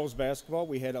to girls basketball,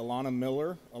 we had Alana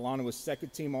Miller. Alana was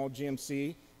 2nd team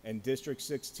All-GMC and District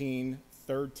 16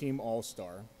 3rd team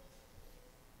All-Star.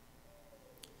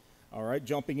 All right,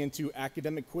 jumping into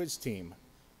academic quiz team.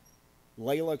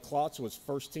 Layla Klotz was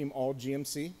 1st team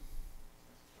All-GMC.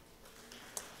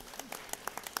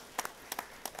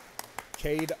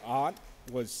 Cade Ott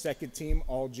was 2nd team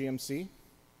All-GMC.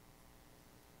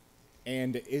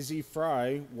 And Izzy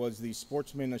Fry was the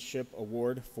Sportsmanship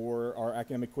Award for our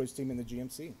academic quiz team in the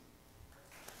GMC.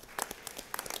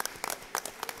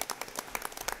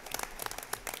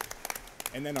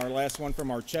 And then our last one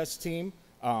from our chess team,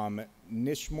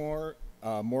 Nishmore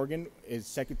Morgan is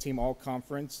 2nd team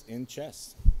All-Conference in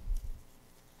chess.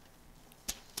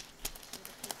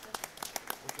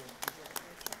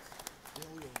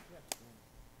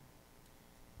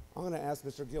 I'm going to ask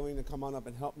Mr. Gilling to come on up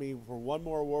and help me for one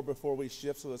more award before we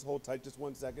shift, so let's hold tight just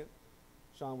 1 second.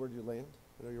 Sean, where did you land?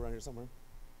 I know you're around here somewhere.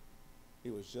 He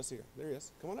was just here. There he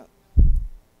is. Come on up.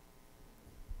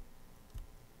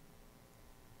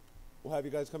 We'll have you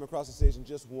guys come across the stage in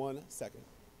just 1 second.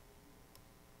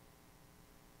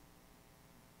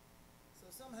 So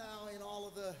somehow in all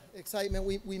of the excitement,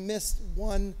 we missed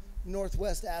one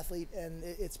Northwest athlete, and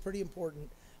it's pretty important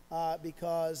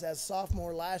because as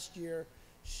sophomore last year,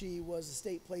 she was a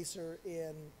state placer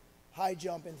in high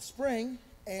jump in the spring,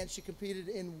 and she competed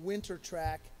in winter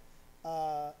track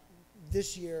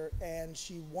this year, and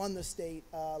she won the state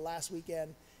last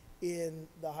weekend in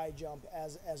the high jump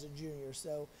as a junior.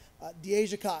 So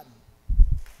Deasia Cotton.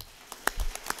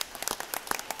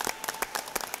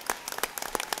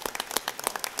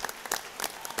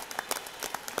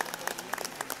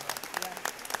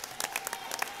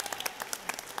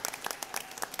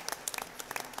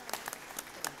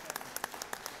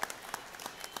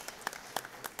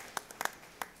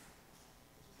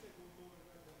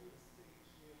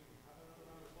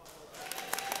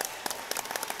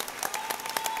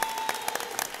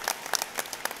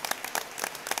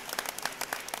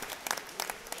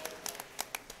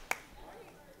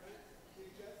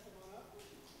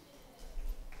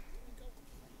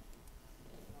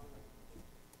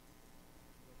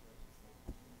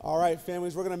 All right,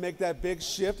 families, we're going to make that big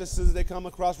shift. As soon as they come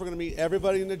across, we're going to meet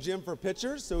everybody in the gym for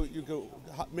pictures, so you can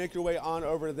make your way on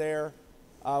over there.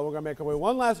 We're going to make our way.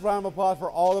 One last round of applause for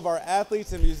all of our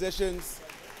athletes and musicians.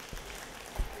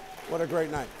 What a great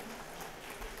night.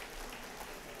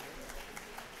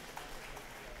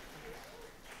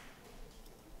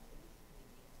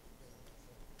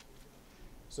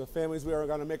 So families, we are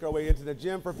going to make our way into the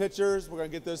gym for pictures. We're going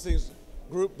to get those things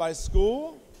grouped by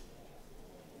school.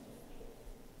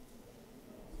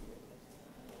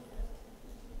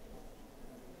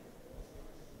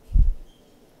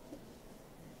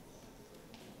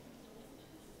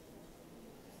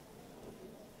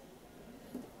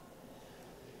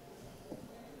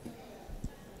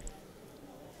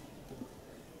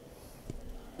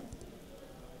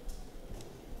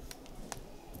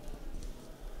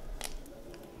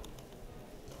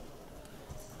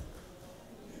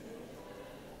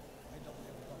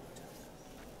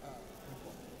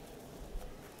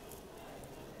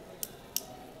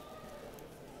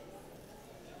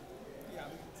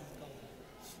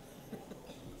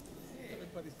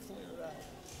 Everybody's cleared out.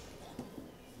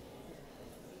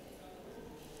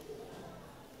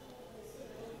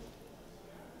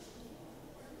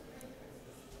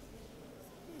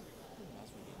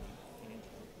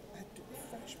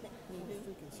 Freshman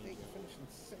freaking state finishing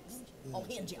 6th. Oh,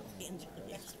 hand gel,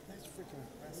 yes. That's freaking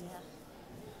impressive. Yeah.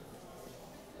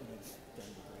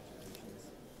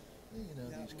 You know,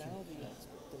 Now- these now kids. the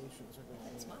expectations are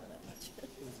going It's not that much.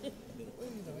 Well,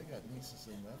 you know, I got nieces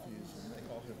and nephews, and they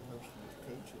all have personal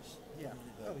coaches. Yeah.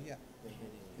 that- Oh, yeah.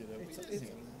 You know, It's, we it's, didn't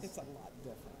even it's a lot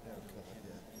different. have God,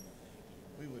 yeah.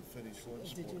 We would finish one Did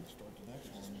sport you- and start the next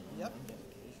one. Yep.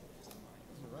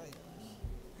 You're right.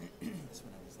 That's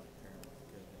when I was like parent.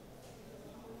 Good.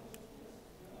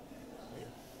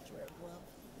 Did you wear a glove?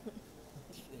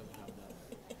 Yeah, how about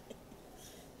it?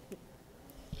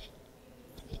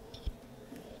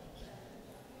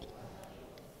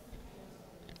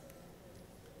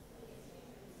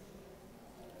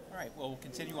 All right, well, we'll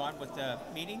continue on with the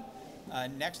meeting.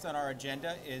 Next on our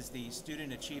agenda is the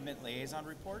Student Achievement Liaison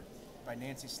Report by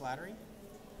Nancy Slattery.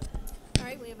 All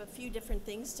right, we have a few different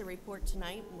things to report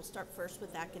tonight. We'll start first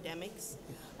with academics.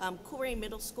 Coolray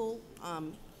Middle School,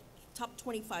 top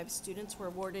 25 students were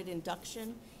awarded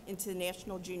induction into the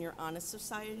National Junior Honor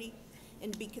Society.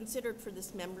 And to be considered for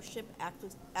this membership,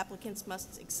 applicants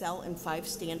must excel in 5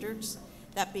 standards,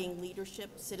 that being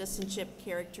leadership, citizenship,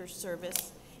 character,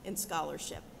 service, and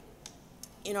scholarship.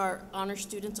 And our honor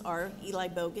students are Eli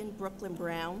Bogan, Brooklyn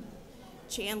Brown,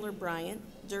 Chandler Bryant,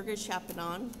 Durga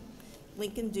Chapanon,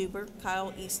 Lincoln Duber,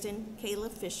 Kyle Easton,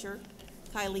 Kayla Fisher,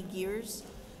 Kylie Gears,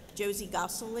 Josie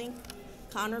Gosselink,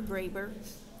 Connor Graber,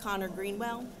 Connor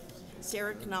Greenwell,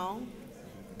 Sarah Knall,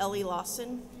 Ellie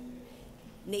Lawson,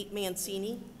 Nate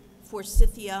Mancini,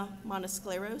 Forsythia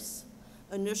Montescleros,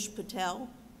 Anush Patel,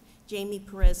 Jamie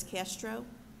Perez Castro,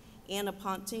 Anna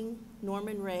Ponting,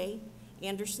 Norman Ray,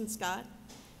 Anderson Scott,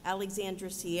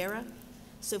 Alexandra Sierra,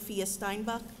 Sophia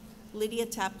Steinbach, Lydia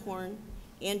Taphorn,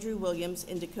 Andrew Williams,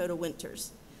 and Dakota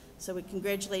Winters. So we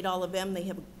congratulate all of them. They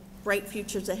have bright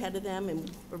futures ahead of them,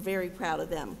 and we're very proud of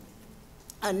them.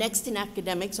 Next in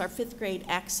academics, our 5th grade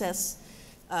access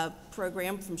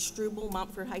program from Struble,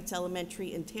 Montford Heights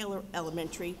Elementary, and Taylor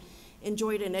Elementary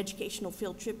enjoyed an educational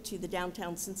field trip to the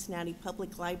downtown Cincinnati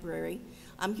Public Library.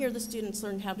 Here the students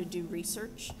learned how to do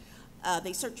research.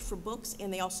 They searched for books,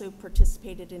 and they also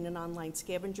participated in an online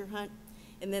scavenger hunt.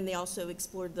 And then they also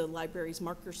explored the library's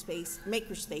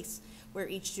makerspace, where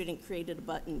each student created a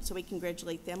button. So we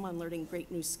congratulate them on learning great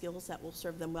new skills that will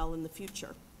serve them well in the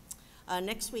future.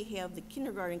 Next, we have the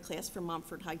kindergarten class from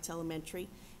Montford Heights Elementary,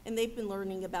 and they've been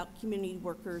learning about community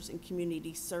workers and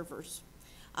community servers.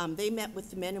 They met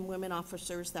with the men and women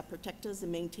officers that protect us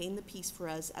and maintain the peace for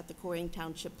us at the Colerain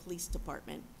Township Police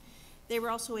Department. They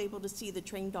were also able to see the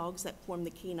trained dogs that form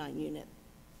the canine unit.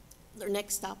 Their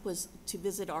next stop was to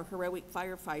visit our heroic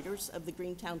firefighters of the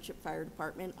Green Township Fire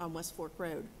Department on West Fork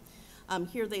Road.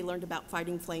 Here they learned about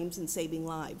fighting flames and saving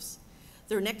lives.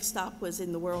 Their next stop was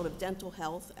in the world of dental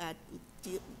health at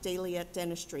Daliet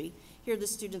Dentistry. Here the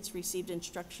students received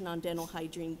instruction on dental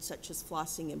hygiene such as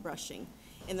flossing and brushing.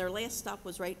 And their last stop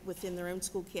was right within their own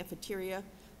school cafeteria,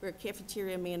 where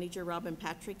cafeteria manager Robin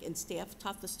Patrick and staff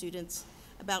taught the students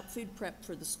about food prep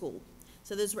for the school.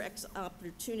 So those were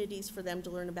opportunities for them to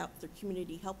learn about their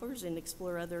community helpers and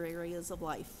explore other areas of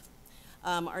life.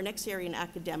 Our next area in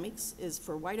academics is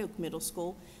for White Oak Middle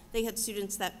School. They had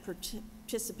students that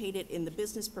participated in the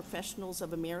Business Professionals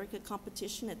of America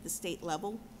competition at the state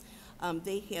level.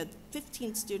 They had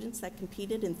 15 students that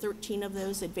competed, and 13 of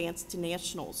those advanced to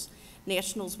nationals.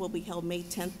 Nationals will be held May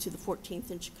 10th to the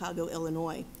 14th in Chicago,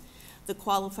 Illinois. The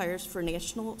qualifiers for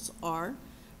nationals are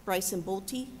Bryson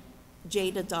Bolte,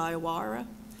 Jada Diawara,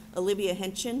 Olivia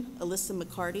Henchen, Alyssa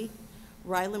McCarty,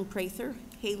 Rylan Prather,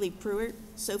 Haley Pruitt,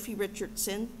 Sophie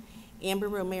Richardson, Amber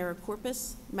Romero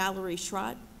Corpus, Mallory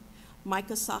Schrott,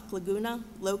 Micah Sock Laguna,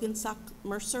 Logan Sock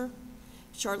Mercer,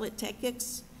 Charlotte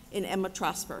Tekix, and Emma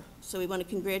Trosper. So we want to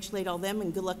congratulate all them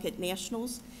and good luck at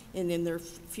nationals and in their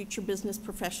future business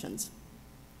professions.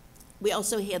 We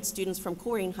also had students from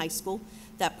Colerain High School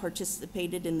that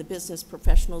participated in the Business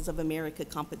Professionals of America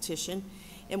competition,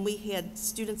 and we had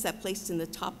students that placed in the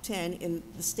top 10 in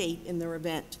the state in their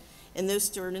event. And those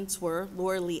students were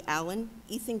Laura Lee Allen,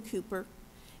 Ethan Cooper,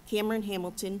 Cameron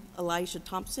Hamilton, Elijah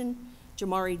Thompson,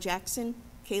 Jamari Jackson,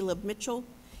 Caleb Mitchell,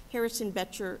 Harrison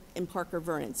Betcher, and Parker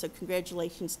Vernon. So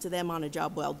congratulations to them on a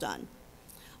job well done.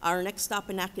 Our next stop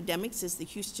in academics is the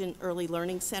Houston Early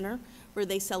Learning Center, where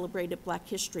they celebrated Black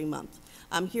History Month.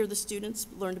 Here the students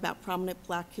learned about prominent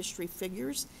Black history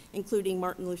figures, including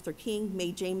Martin Luther King,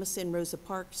 Mae Jemison, Rosa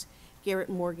Parks, Garrett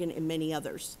Morgan, and many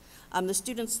others. The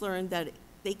students learned that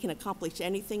they can accomplish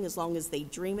anything as long as they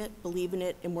dream it, believe in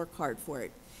it, and work hard for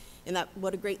it. And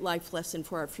what a great life lesson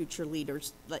for our future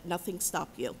leaders. Let nothing stop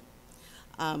you.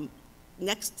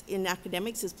 Next in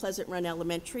academics is Pleasant Run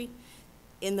Elementary.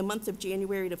 In the month of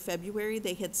January to February,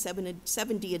 they had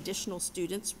 70 additional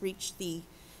students reach the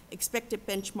expected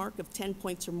benchmark of 10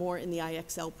 points or more in the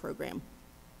IXL program.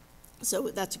 So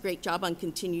that's a great job on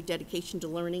continued dedication to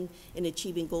learning and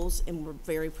achieving goals, and we're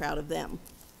very proud of them.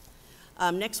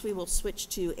 Next, we will switch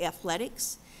to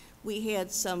athletics. We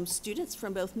had some students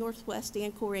from both Northwest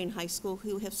and Colerain High School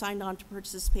who have signed on to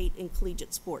participate in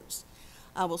collegiate sports.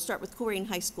 We'll start with Colerain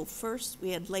High School first. We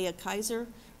had Leah Kaiser,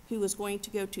 who is going to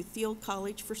go to Thiel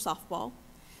College for softball.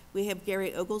 We have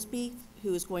Gary Oglesby,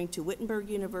 who is going to Wittenberg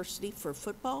University for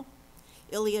football.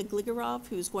 Ilya Gligarov,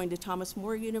 who is going to Thomas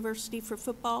More University for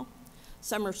football.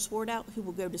 Summer Swartout, who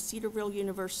will go to Cedarville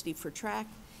University for track.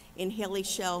 And Haley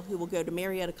Shell, who will go to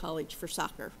Marietta College for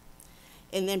soccer.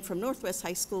 And then from Northwest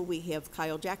High School, we have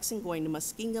Kyle Jackson going to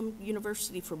Muskingum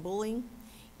University for bowling.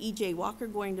 E.J. Walker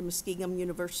going to Muskingum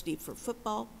University for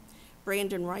football.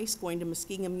 Brandon Rice going to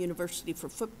Muskingum University for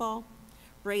football.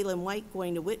 Braylon White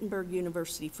going to Wittenberg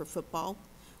University for football.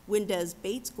 Windez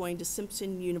Bates going to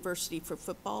Simpson University for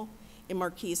football. And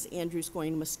Marquise Andrews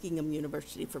going to Muskingum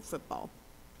University for football.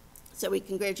 So we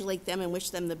congratulate them and wish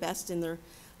them the best in their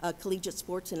collegiate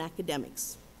sports and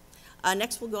academics.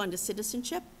 Next, we'll go on to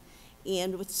citizenship.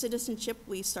 And with citizenship,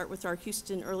 we start with our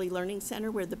Houston Early Learning Center,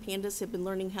 where the Pandas have been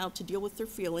learning how to deal with their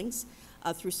feelings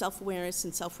through self-awareness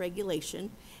and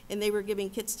self-regulation. And they were giving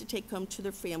kits to take home to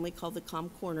their family called the Calm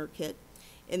Corner Kit.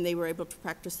 And they were able to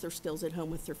practice their skills at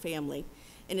home with their family.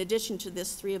 In addition to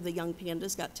this, 3 of the young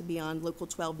pandas got to be on Local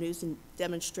 12 News and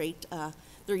demonstrate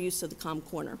their use of the Calm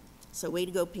Corner. So way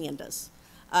to go, pandas.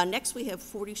 Next, we have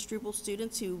 40 Struble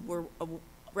students who were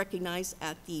recognized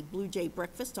at the Blue Jay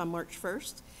Breakfast on March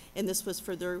 1st, and this was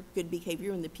for their good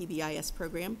behavior in the PBIS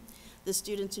program. The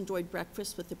students enjoyed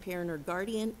breakfast with a parent or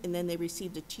guardian, and then they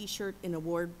received a t-shirt and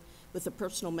award with a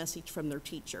personal message from their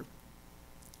teacher.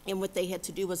 And what they had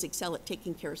to do was excel at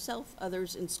taking care of self,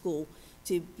 others, and school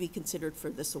to be considered for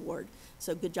this award.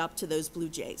 So good job to those Blue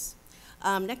Jays.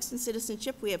 Next in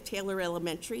citizenship, we have Taylor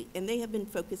Elementary, and they have been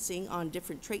focusing on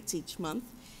different traits each month.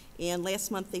 And last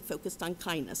month, they focused on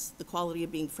kindness, the quality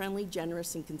of being friendly,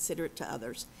 generous, and considerate to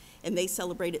others. And they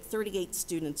celebrated 38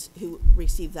 students who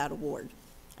received that award.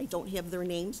 I don't have their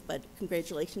names, but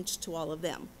congratulations to all of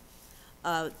them.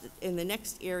 In the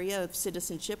next area of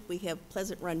citizenship, we have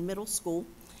Pleasant Run Middle School.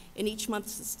 And each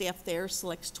month, the staff there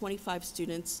selects 25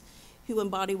 students who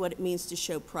embody what it means to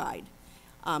show pride.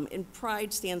 And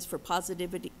pride stands for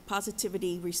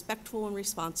positivity, respectful and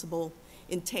responsible,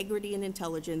 integrity and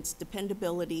intelligence,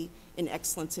 dependability, and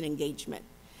excellence and engagement.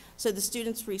 So the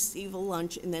students receive a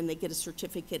lunch, and then they get a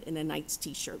certificate and a Knights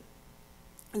t-shirt.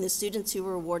 And the students who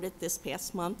were awarded this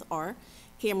past month are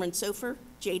Cameron Sofer,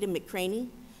 Jada McCraney,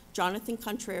 Jonathan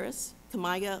Contreras,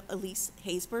 Kamaya Elise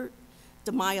Haysbert,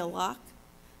 Demaya Locke,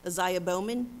 Isaiah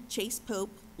Bowman, Chase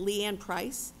Pope, Leanne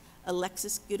Price,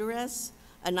 Alexis Gutierrez,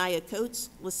 Anaya Coates,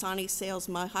 Lasani Sales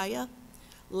Mahaya,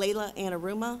 Layla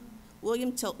Anaruma,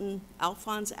 William Tilton,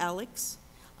 Alphonse Alex,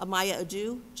 Amaya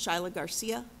Adu, Shyla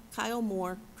Garcia, Kyle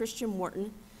Moore, Christian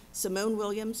Morton, Simone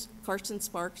Williams, Carson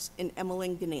Sparks, and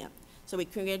Emmeline Gannant. So we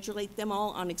congratulate them all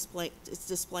on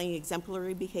displaying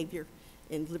exemplary behavior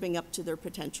and living up to their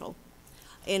potential.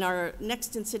 And our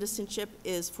next in citizenship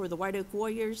is for the White Oak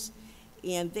Warriors,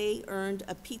 and they earned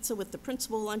a pizza with the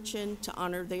principal luncheon to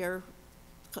honor their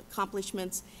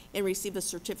accomplishments and receive a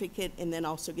certificate, and then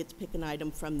also get to pick an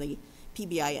item from the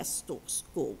PBIS store.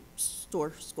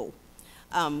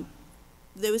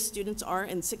 Those students are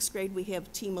in 6th grade. We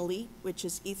have Team Elite, which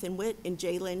is Ethan Witt and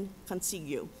Jalen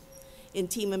Consigu. In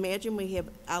Team Imagine, we have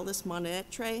Alice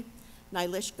Monetre,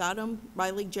 Nylish Gotham,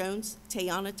 Riley Jones,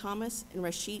 Tayana Thomas, and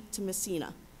Rashid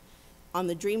Messina. On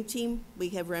the Dream Team, we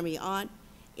have Remy Ott,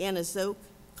 Anna Zoke,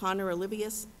 Connor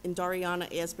Olivius, and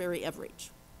Dariana Asbury Everidge.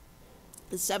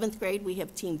 In 7th grade, we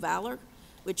have Team Valor,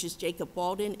 which is Jacob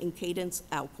Walden and Cadence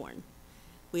Alcorn.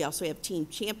 We also have Team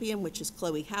Champion, which is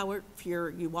Chloe Howard,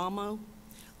 Fior Uwamo,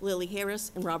 Lily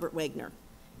Harris, and Robert Wagner.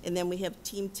 And then we have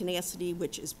Team Tenacity,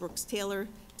 which is Brooks Taylor,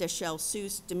 Deshelle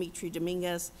Seuss, Dimitri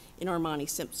Dominguez, and Armani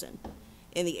Simpson.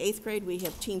 In the 8th grade, we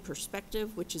have Team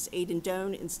Perspective, which is Aiden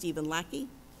Doan and Stephen Lackey.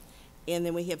 And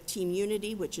then we have Team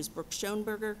Unity, which is Brooke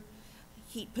Schoenberger,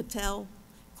 Heat Patel,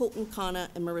 Colton Khanna,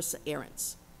 and Marissa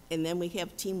Aarons. And then we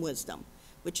have Team Wisdom,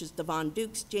 which is Devon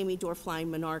Dukes, Jamie Dorfline,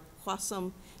 Menard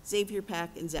Quassum, Xavier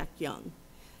Pack, and Zach Young.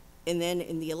 And then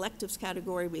in the electives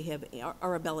category, we have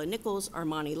Arabella Nichols,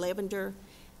 Armani Lavender,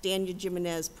 Daniel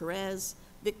Jimenez Perez,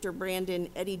 Victor Brandon,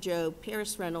 Eddie Joe,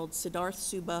 Paris Reynolds, Siddharth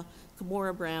Suba,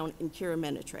 Kamora Brown, and Kira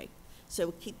Menetre.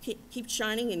 So keep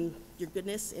shining, and your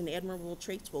goodness and admirable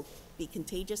traits will be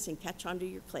contagious and catch on to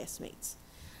your classmates.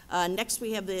 Next,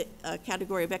 we have the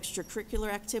category of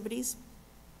extracurricular activities.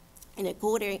 And at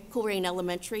Colerain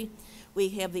Elementary, we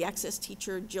have the Access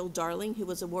teacher, Jill Darling, who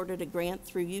was awarded a grant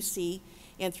through UC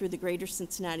and through the Greater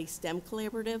Cincinnati STEM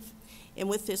Collaborative. And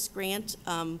with this grant,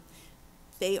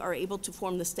 they are able to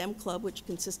form the STEM Club, which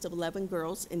consists of 11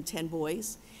 girls and 10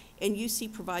 boys. And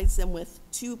UC provides them with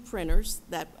 2 printers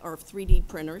that are 3D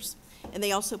printers. And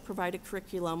they also provide a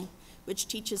curriculum which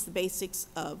teaches the basics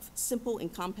of simple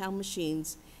and compound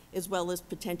machines, as well as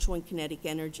potential and kinetic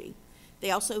energy.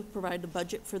 They also provide a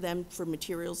budget for them for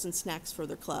materials and snacks for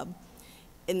their club.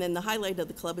 And then the highlight of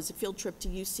the club is a field trip to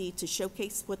UC to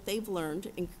showcase what they've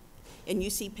learned, and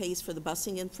UC pays for the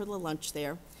busing and for the lunch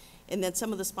there. And then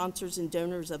some of the sponsors and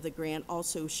donors of the grant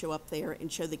also show up there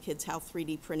and show the kids how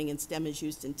 3D printing and STEM is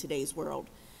used in today's world.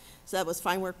 So that was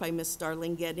fine work by Ms.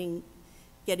 Starling getting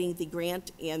the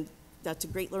grant, and that's a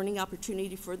great learning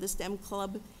opportunity for the STEM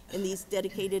club. And these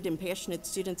dedicated and passionate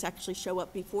students actually show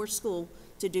up before school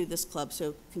to do this club.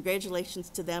 So congratulations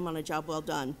to them on a job well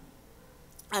done.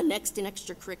 Next in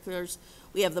extracurriculars,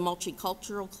 we have the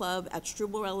Multicultural Club at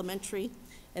Struble Elementary,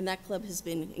 and that club has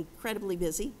been incredibly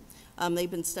busy.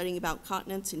 They've been studying about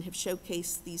continents and have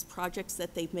showcased these projects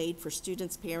that they've made for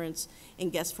students, parents,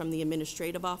 and guests from the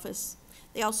administrative office.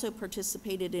 They also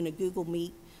participated in a Google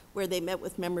Meet where they met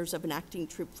with members of an acting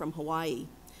troupe from Hawaii.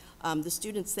 The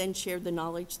students then shared the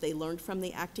knowledge they learned from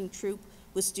the acting troupe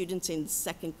with students in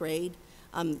 2nd grade.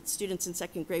 Students in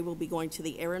 2nd grade will be going to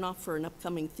the Aronoff for an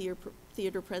upcoming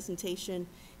theater presentation,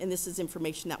 and this is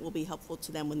information that will be helpful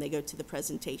to them when they go to the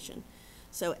presentation.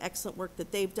 So excellent work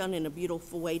that they've done in a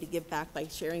beautiful way to give back by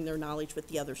sharing their knowledge with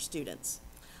the other students.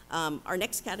 Our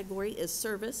next category is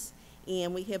service,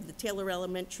 and we have the Taylor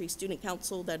Elementary Student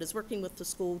Council that is working with the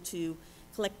school to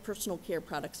collect personal care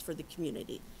products for the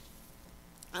community.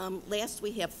 Last,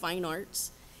 we have fine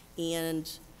arts,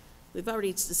 and we've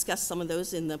already discussed some of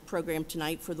those in the program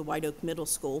tonight for the White Oak Middle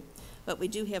School, but we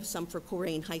do have some for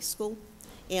Colerain High School,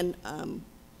 and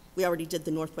we already did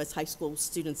the Northwest High School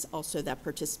students also that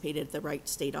participated at the Wright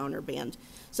State Honor Band.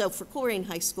 So for Colerain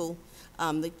High School,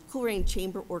 the Colerain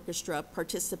Chamber Orchestra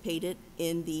participated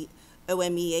in the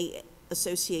OMEA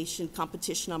Association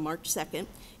competition on March 2nd,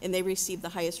 and they received the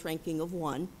highest ranking of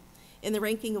 1. And the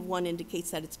ranking of 1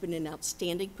 indicates that it's been an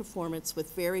outstanding performance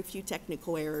with very few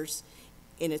technical errors,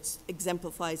 and it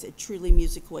exemplifies a truly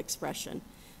musical expression.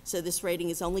 So this rating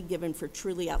is only given for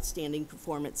truly outstanding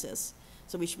performances.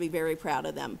 So we should be very proud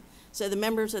of them. So the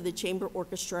members of the Chamber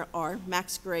Orchestra are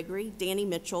Max Gregory, Danny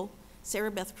Mitchell,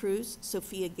 Sarah Beth Cruz,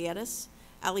 Sophia Gaddis,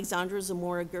 Alexandra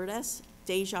Zamora Gerdes,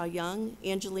 Deja Young,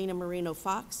 Angelina Marino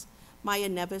Fox, Maya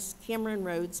Nevis, Cameron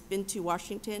Rhodes, Bintu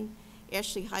Washington,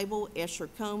 Ashley Heibel, Asher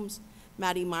Combs,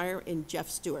 Maddie Meyer, and Jeff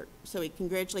Stewart. So we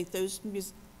congratulate those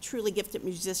truly gifted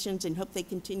musicians and hope they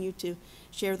continue to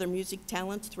share their music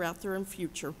talents throughout their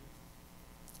future.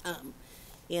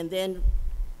 And then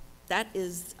that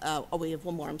is, oh, we have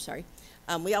one more, I'm sorry.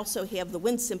 We also have the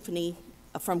Wind Symphony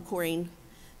from Colerain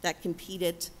that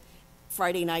competed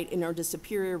Friday night and earned a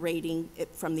superior rating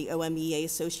from the OMEA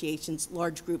Association's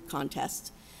large group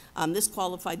contest. This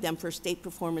qualified them for state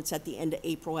performance at the end of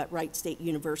April at Wright State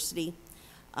University.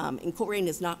 And Colerain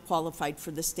has not qualified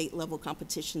for the state level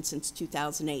competition since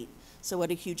 2008. So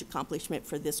what a huge accomplishment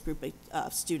for this group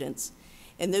of students.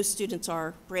 And those students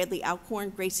are Bradley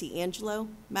Alcorn, Gracie Angelo,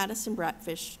 Madison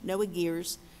Bratfish, Noah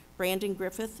Gears, Brandon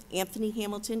Griffith, Anthony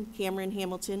Hamilton, Cameron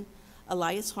Hamilton,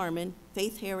 Elias Harmon,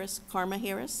 Faith Harris, Karma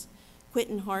Harris,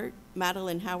 Quentin Hart,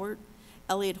 Madeline Howard,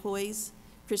 Elliot Hoyes,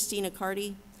 Christina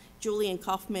Carty, Julian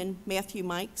Kaufman, Matthew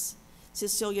Mikes,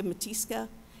 Cecilia Matiska,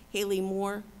 Haley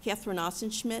Moore, Catherine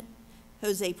Ossenschmidt,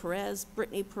 Jose Perez,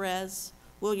 Brittany Perez,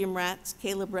 William Ratz,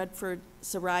 Caleb Redford,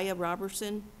 Soraya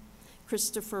Robertson,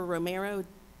 Christopher Romero,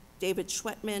 David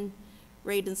Schwetman,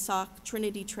 Raiden Sock,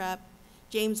 Trinity Trapp,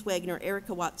 James Wagner,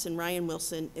 Erica Watson, Ryan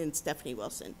Wilson, and Stephanie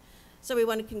Wilson. So we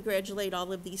want to congratulate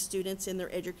all of these students and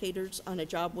their educators on a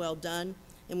job well done,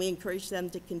 and we encourage them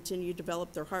to continue to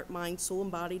develop their heart, mind, soul,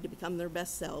 and body to become their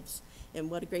best selves. And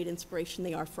what a great inspiration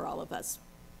they are for all of us.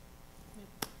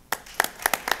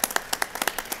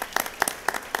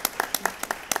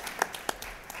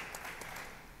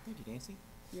 Thank you, Nancy.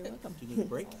 You're welcome. Do you need a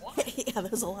break? Yeah, that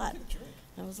was a lot.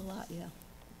 That was a lot, yeah.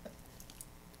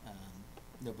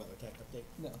 No Butler Tech update?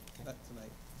 No, not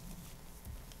tonight.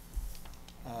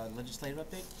 Legislative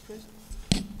update, Chris?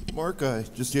 Mark, I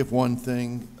just have one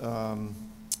thing.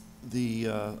 The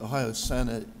Ohio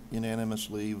Senate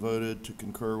unanimously voted to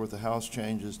concur with the House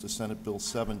changes to Senate Bill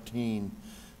 17,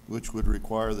 which would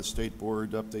require the State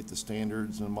Board to update the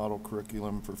standards and model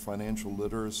curriculum for financial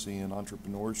literacy and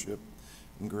entrepreneurship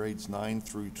in grades 9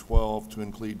 through 12 to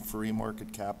include free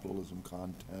market capitalism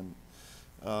content.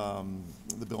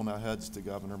 The bill now heads to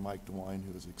Governor Mike DeWine,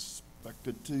 who is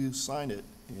expected to sign it,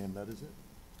 and that is it.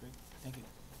 Great, thank you.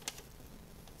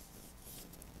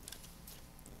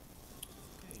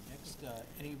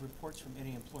 any reports from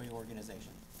any employee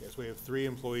organization? Yes, we have 3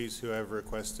 employees who have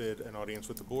requested an audience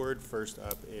with the board. First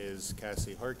up is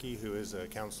Cassie Harkey, who is a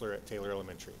counselor at Taylor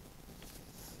Elementary.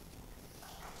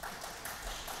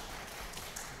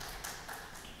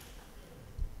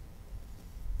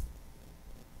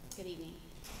 Good evening.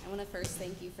 I want to first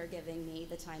thank you for giving me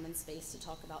the time and space to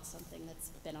talk about something that's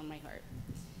been on my heart.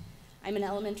 I'm an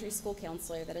elementary school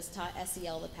counselor that has taught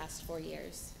SEL the past 4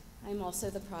 years. I'm also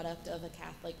the product of a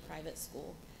Catholic private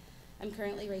school. I'm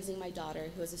currently raising my daughter,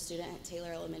 who is a student at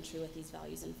Taylor Elementary with these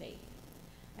values and faith.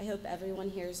 I hope everyone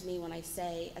hears me when I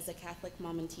say, as a Catholic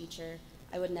mom and teacher,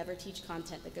 I would never teach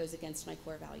content that goes against my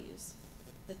core values.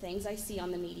 The things I see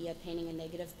on the media painting a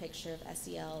negative picture of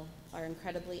SEL are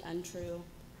incredibly untrue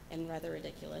and rather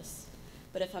ridiculous.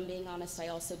 But if I'm being honest, I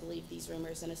also believed these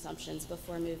rumors and assumptions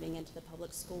before moving into the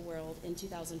public school world in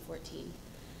 2014.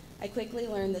 I quickly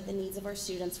learned that the needs of our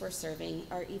students we're serving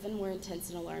are even more intense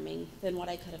and alarming than what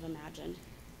I could have imagined.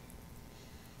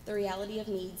 The reality of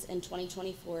needs in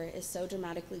 2024 is so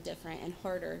dramatically different and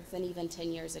harder than even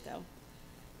 10 years ago.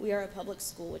 We are a public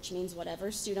school, which means whatever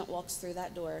student walks through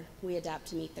that door, we adapt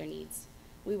to meet their needs.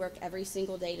 We work every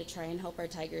single day to try and help our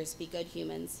Tigers be good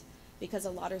humans, because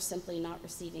a lot are simply not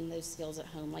receiving those skills at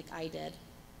home like I did,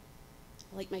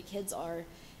 like my kids are,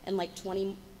 and like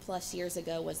 20 plus years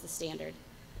ago was the standard.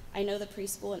 I know the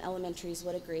preschool and elementaries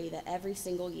would agree that every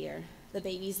single year, the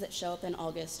babies that show up in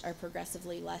August are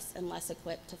progressively less and less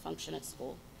equipped to function at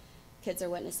school. Kids are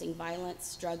witnessing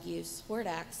violence, drug use, horde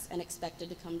acts, and expected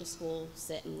to come to school,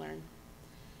 sit, and learn.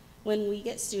 When we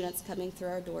get students coming through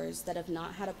our doors that have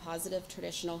not had a positive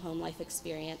traditional home life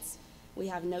experience, we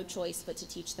have no choice but to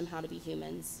teach them how to be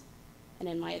humans. And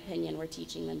in my opinion, we're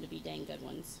teaching them to be dang good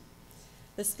ones.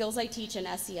 The skills I teach in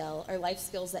SEL are life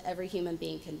skills that every human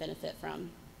being can benefit from.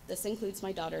 This includes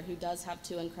my daughter, who does have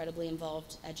 2 incredibly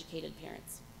involved, educated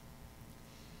parents.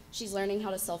 She's learning how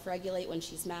to self-regulate when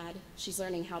she's mad. She's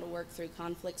learning how to work through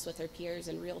conflicts with her peers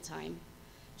in real time.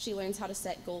 She learns how to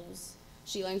set goals.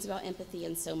 She learns about empathy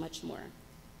and so much more.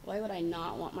 Why would I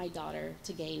not want my daughter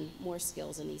to gain more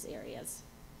skills in these areas?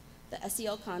 The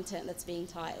SEL content that's being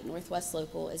taught at Northwest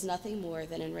Local is nothing more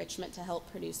than enrichment to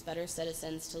help produce better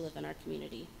citizens to live in our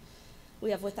community.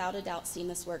 We have without a doubt seen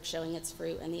this work showing its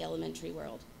fruit in the elementary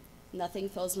world. Nothing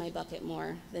fills my bucket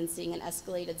more than seeing an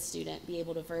escalated student be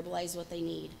able to verbalize what they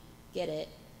need, get it,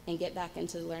 and get back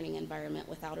into the learning environment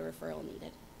without a referral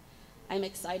needed. I'm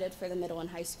excited for the middle and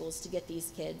high schools to get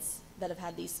these kids that have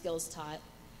had these skills taught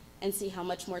and see how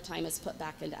much more time is put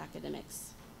back into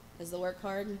academics. Is the work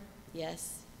hard?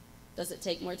 Yes. Does it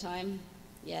take more time?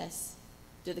 Yes.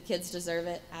 Do the kids deserve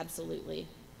it? Absolutely.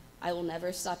 I will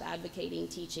never stop advocating,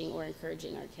 teaching, or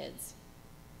encouraging our kids.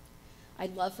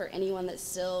 I'd love for anyone that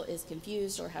still is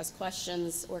confused or has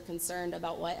questions or concerned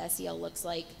about what SEL looks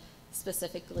like,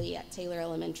 specifically at Taylor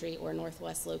Elementary or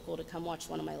Northwest Local, to come watch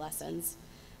one of my lessons.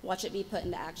 Watch it be put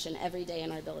into action every day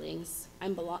in our buildings.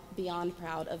 I'm beyond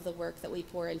proud of the work that we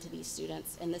pour into these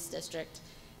students in this district,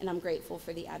 and I'm grateful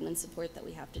for the admin support that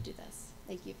we have to do this.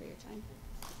 Thank you for your time.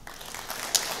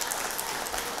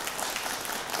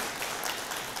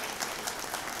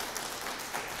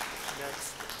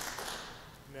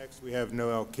 Next, we have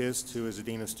Noel Kist, who is a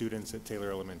Dean of Students at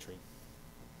Taylor Elementary.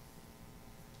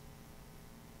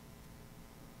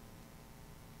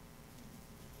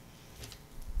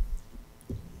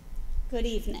 Good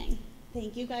evening.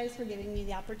 Thank you guys for giving me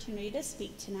the opportunity to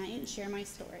speak tonight and share my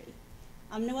story.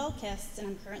 I'm Noel Kist, and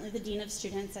I'm currently the Dean of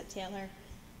Students at Taylor,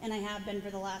 and I have been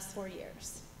for the last 4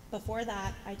 years. Before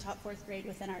that, I taught 4th grade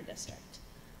within our district.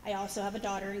 I also have a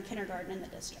daughter in kindergarten in the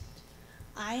district.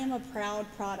 I am a proud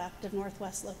product of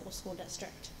Northwest Local School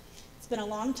District. It's been a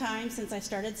long time since I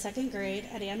started 2nd grade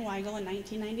at Ann Weigel in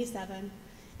 1997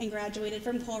 and graduated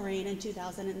from Colerain in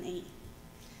 2008.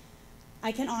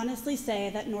 I can honestly say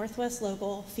that Northwest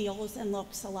Local feels and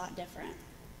looks a lot different,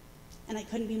 and I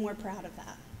couldn't be more proud of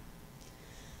that.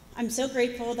 I'm so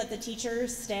grateful that the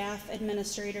teachers, staff,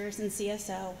 administrators, and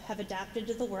CSO have adapted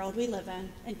to the world we live in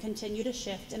and continue to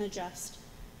shift and adjust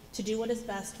to do what is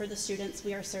best for the students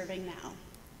we are serving now.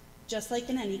 Just like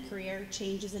in any career,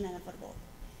 change is inevitable,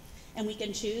 and we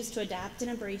can choose to adapt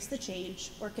and embrace the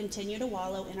change or continue to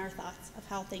wallow in our thoughts of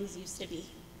how things used to be.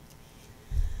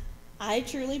 I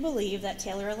truly believe that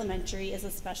Taylor Elementary is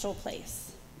a special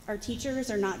place. Our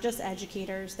teachers are not just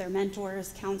educators, they're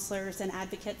mentors, counselors, and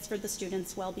advocates for the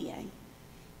students' well-being.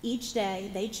 Each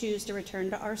day, they choose to return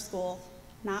to our school,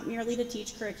 not merely to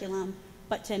teach curriculum,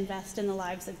 but to invest in the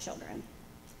lives of children.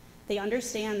 They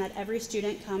understand that every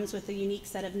student comes with a unique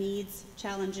set of needs,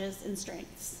 challenges, and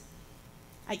strengths.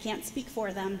 I can't speak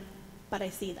for them, but I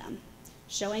see them,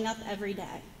 showing up every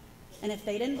day. And if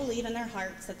they didn't believe in their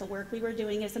hearts that the work we were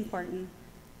doing is important,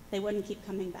 they wouldn't keep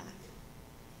coming back.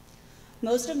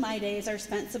 Most of my days are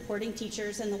spent supporting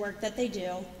teachers in the work that they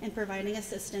do and providing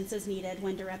assistance as needed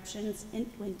when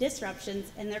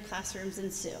disruptions in their classrooms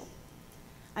ensue.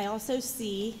 I also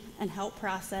see and help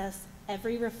process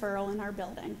every referral in our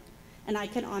building, and I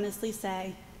can honestly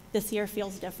say this year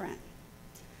feels different.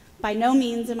 By no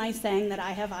means am I saying that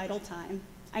I have idle time.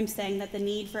 I'm saying that the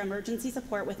need for emergency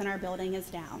support within our building is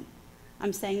down.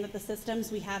 I'm saying that the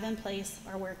systems we have in place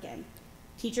are working.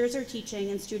 Teachers are teaching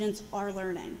and students are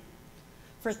learning.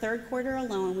 For third quarter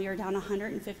alone, we are down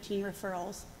 115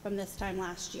 referrals from this time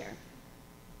last year.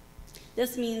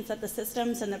 This means that the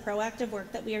systems and the proactive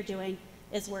work that we are doing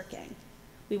is working.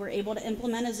 We were able to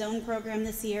implement a zone program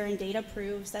this year, and data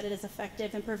proves that it is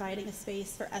effective in providing a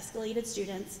space for escalated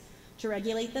students to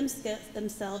regulate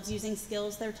themselves using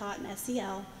skills they're taught in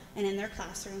SEL and in their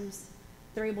classrooms.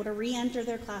 They're able to re-enter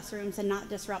their classrooms and not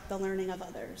disrupt the learning of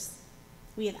others.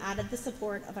 We have added the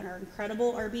support of our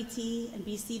incredible RBT and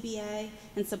BCBA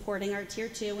in supporting our Tier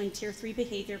 2 and Tier 3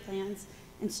 behavior plans,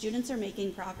 and students are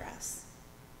making progress.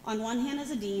 On one hand,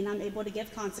 as a dean, I'm able to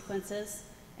give consequences,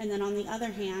 and then on the other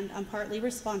hand, I'm partly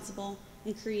responsible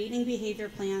in creating behavior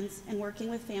plans and working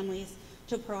with families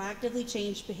to proactively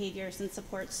change behaviors and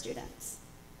support students.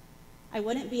 I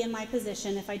wouldn't be in my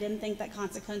position if I didn't think that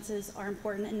consequences are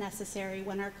important and necessary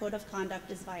when our code of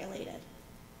conduct is violated.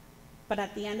 But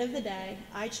at the end of the day,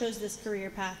 I chose this career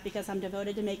path because I'm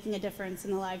devoted to making a difference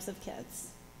in the lives of kids.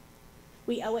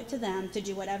 We owe it to them to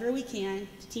do whatever we can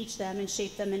to teach them and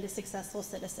shape them into successful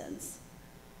citizens.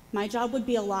 My job would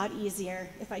be a lot easier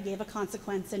if I gave a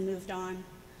consequence and moved on,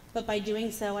 but by doing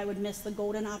so, I would miss the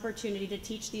golden opportunity to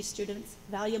teach these students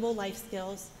valuable life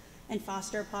skills and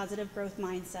foster a positive growth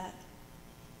mindset.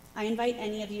 I invite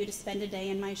any of you to spend a day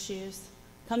in my shoes.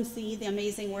 Come see the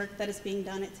amazing work that is being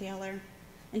done at Taylor.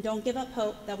 And don't give up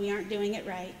hope that we aren't doing it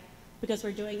right, because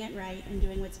we're doing it right and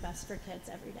doing what's best for kids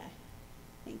every day.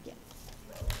 Thank you.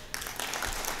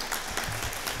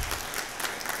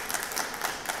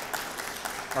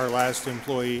 Our last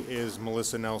employee is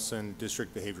Melissa Nelson,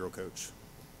 District Behavioral Coach.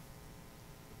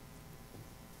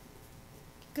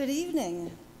 Good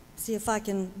evening. See if I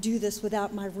can do this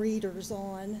without my readers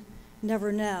on.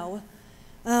 Never know.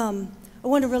 I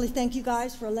want to really thank you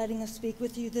guys for letting us speak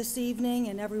with you this evening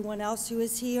and everyone else who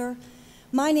is here.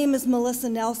 My name is Melissa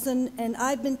Nelson, and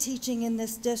I've been teaching in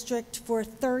this district for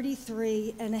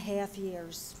 33 and a half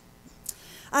years.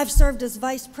 I've served as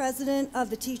Vice President of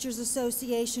the Teachers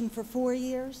Association for 4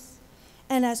 years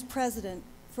and as President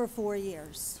for 4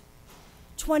 years.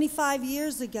 25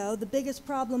 years ago, the biggest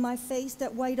problem I faced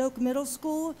at White Oak Middle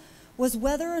School was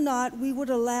whether or not we would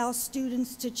allow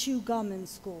students to chew gum in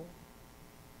school.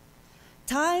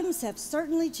 Times have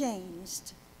certainly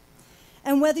changed.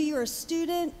 And whether you're a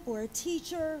student or a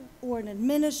teacher or an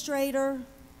administrator,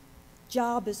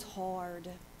 job is hard.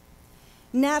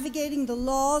 Navigating the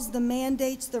laws, the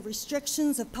mandates, the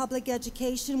restrictions of public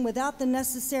education without the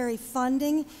necessary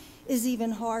funding is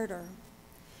even harder.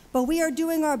 But we are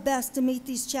doing our best to meet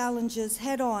these challenges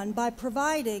head on by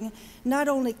providing not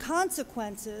only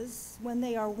consequences when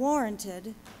they are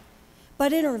warranted,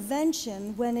 but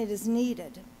intervention when it is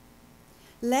needed.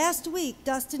 Last week,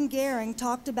 Dustin Gehring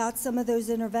talked about some of those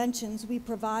interventions we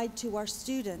provide to our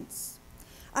students.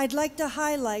 I'd like to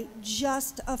highlight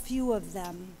just a few of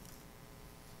them.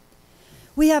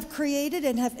 We have created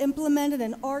and have implemented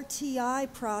an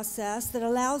RTI process that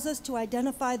allows us to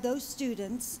identify those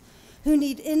students who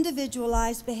need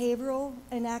individualized behavioral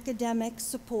and academic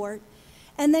support,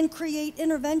 and then create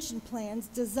intervention plans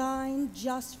designed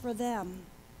just for them.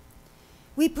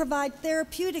 We provide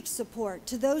therapeutic support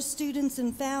to those students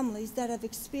and families that have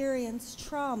experienced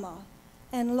trauma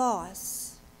and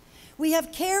loss. We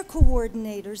have care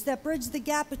coordinators that bridge the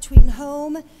gap between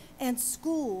home and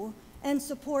school and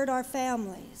support our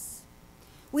families.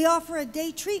 We offer a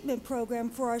day treatment program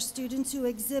for our students who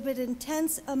exhibit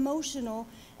intense emotional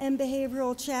and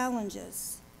behavioral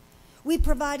challenges. We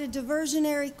provide a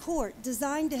diversionary court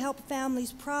designed to help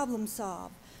families problem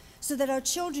solve so that our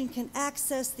children can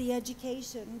access the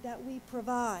education that we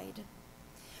provide.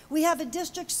 We have a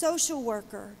district social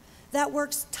worker that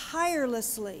works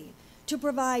tirelessly to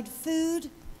provide food,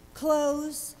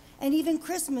 clothes, and even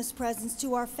Christmas presents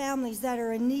to our families that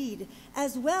are in need,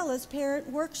 as well as parent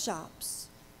workshops.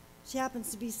 She happens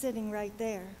to be sitting right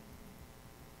there.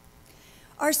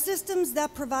 Our systems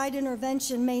that provide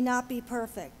intervention may not be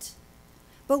perfect,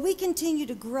 but we continue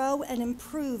to grow and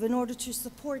improve in order to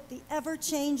support the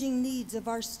ever-changing needs of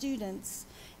our students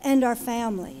and our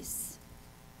families.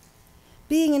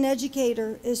 Being an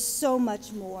educator is so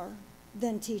much more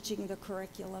than teaching the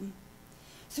curriculum.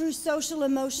 Through social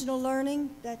emotional learning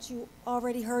that you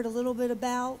already heard a little bit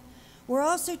about, we're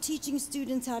also teaching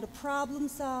students how to problem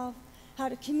solve, how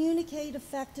to communicate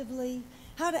effectively,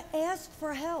 how to ask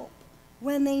for help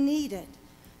when they need it,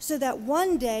 so that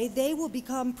one day they will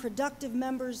become productive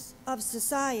members of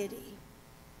society.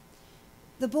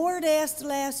 The board asked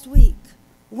last week,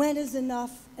 when is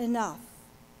enough enough?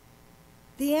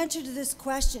 The answer to this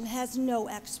question has no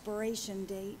expiration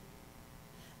date.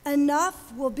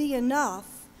 Enough will be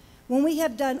enough when we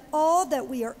have done all that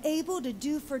we are able to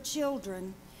do for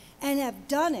children and have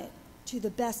done it to the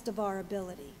best of our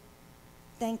ability.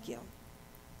 Thank you.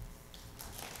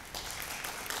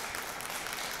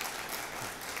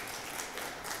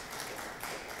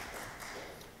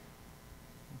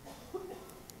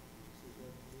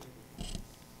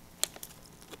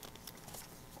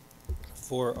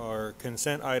 For our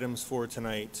consent items for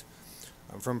tonight,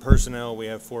 from personnel, we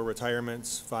have 4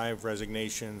 retirements, 5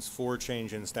 resignations, 4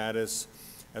 change in status,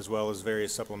 as well as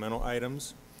various supplemental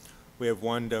items. We have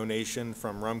 1 donation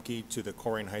from Rumpke to the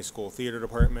Colerain High School Theater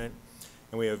Department,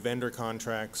 and we have vendor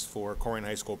contracts for Colerain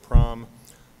High School prom,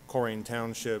 Colerain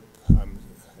Township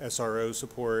SRO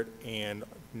support, and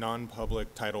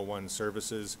non-public Title I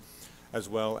services, as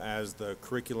well as the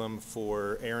curriculum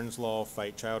for Aaron's Law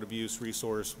Fight Child Abuse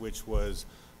resource, which was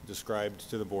described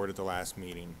to the board at the last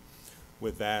meeting.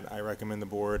 With that, I recommend the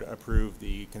board approve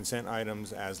the consent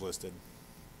items as listed.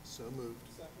 So moved.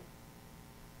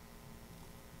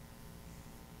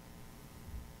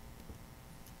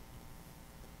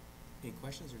 Any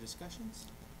questions or discussions?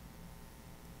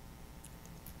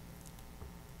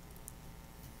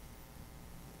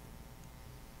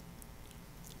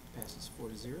 Passes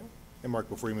 4-0. And Mark,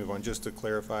 before you move on, just to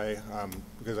clarify,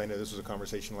 because I know this was a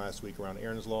conversation last week around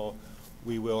Aaron's Law,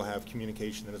 we will have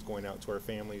communication that is going out to our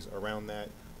families around that,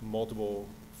 multiple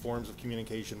forms of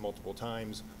communication multiple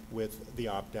times with the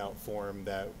opt-out form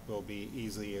that will be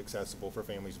easily accessible for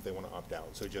families if they want to opt out.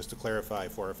 So just to clarify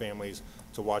for our families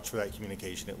to watch for that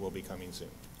communication, it will be coming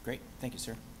soon. Great, thank you,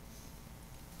 sir.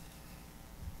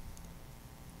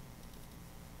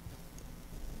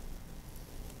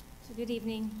 So good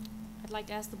evening. I'd like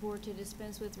to ask the board to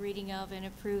dispense with reading of and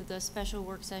approve the special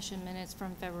work session minutes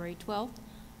from February 12th,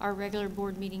 our regular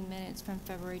board meeting minutes from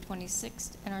February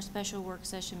 26th, and our special work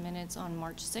session minutes on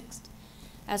March 6th,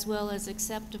 as well as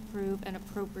accept, approve, and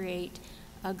appropriate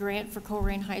a grant for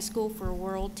Colerain High School for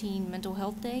World Teen Mental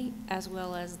Health Day, as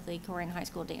well as the Colerain High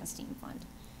School Dance Team Fund.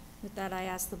 With that, I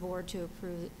ask the board to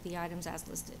approve the items as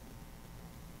listed.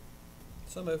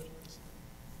 So moved.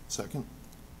 Second.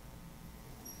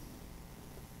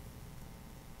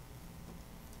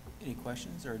 Any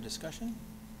questions or discussion?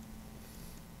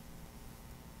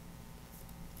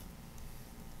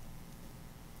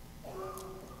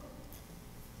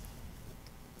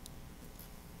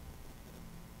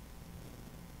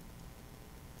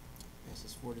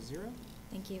 Passes 4-0.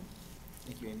 Thank you.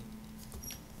 Thank you, Amy.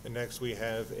 And next we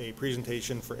have a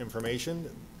presentation for information.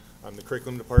 The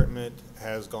curriculum department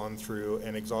has gone through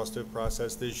an exhaustive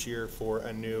process this year for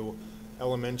a new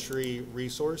elementary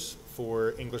resource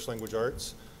for English language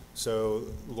arts. So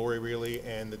Lori Reilly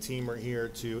and the team are here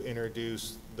to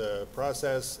introduce the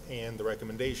process and the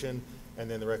recommendation, and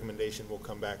then the recommendation will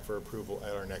come back for approval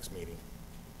at our next meeting.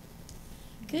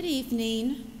 Good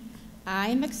evening.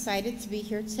 I'm excited to be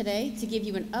here today to give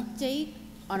you an update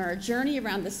on our journey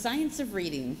around the science of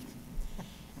reading.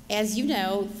 As you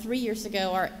know, 3 years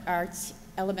ago, our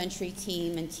elementary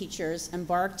team and teachers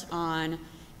embarked on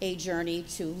a journey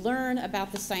to learn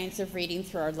about the science of reading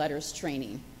through our letters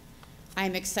training.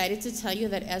 I'm excited to tell you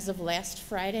that as of last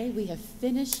Friday, we have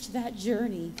finished that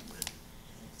journey.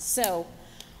 So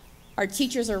our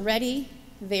teachers are ready,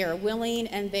 they are willing,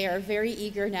 and they are very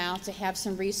eager now to have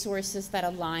some resources that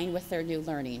align with their new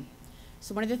learning.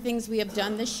 So one of the things we have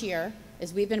done this year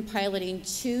is we've been piloting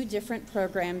 2 different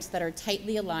programs that are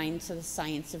tightly aligned to the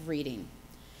science of reading.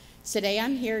 Today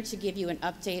I'm here to give you an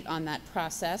update on that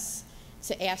process,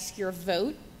 to ask your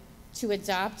vote to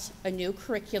adopt a new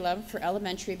curriculum for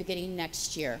elementary beginning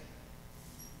next year.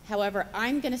 However,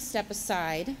 I'm going to step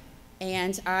aside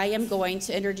and I am going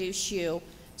to introduce you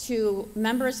to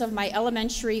members of my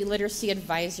Elementary Literacy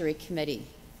Advisory Committee.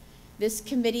 This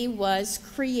committee was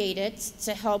created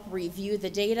to help review the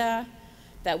data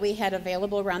that we had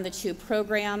available around the 2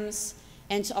 programs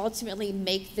and to ultimately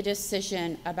make the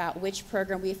decision about which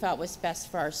program we felt was best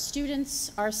for our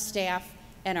students, our staff,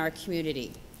 and our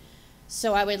community.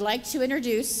 So I would like to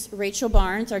introduce Rachel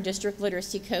Barnes, our district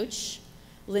literacy coach,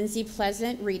 Lindsay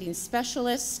Pleasant, reading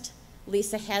specialist,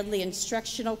 Lisa Hadley,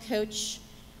 instructional coach,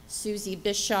 Susie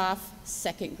Bischoff,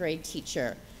 2nd grade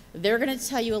teacher. They're going to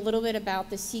tell you a little bit about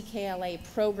the CKLA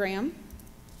program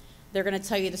They're going to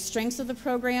tell you the strengths of the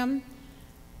program.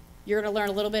 You're going to learn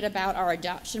a little bit about our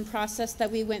adoption process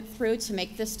that we went through to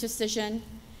make this decision.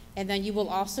 And then you will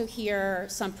also hear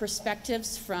some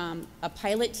perspectives from a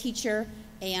pilot teacher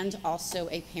and also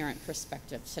a parent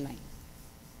perspective tonight.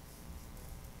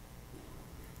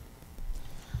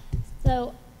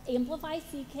 So Amplify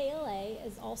CKLA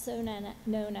is also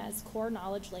known as Core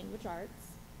Knowledge Language Arts.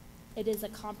 It is a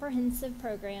comprehensive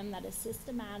program that is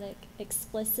systematic,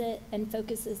 explicit, and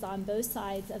focuses on both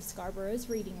sides of Scarborough's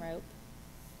reading rope.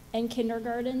 In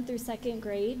kindergarten through second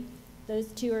grade, those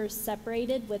two are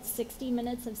separated with 60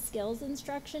 minutes of skills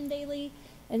instruction daily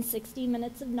and 60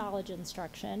 minutes of knowledge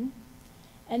instruction.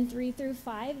 And 3 through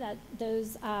 5,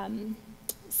 those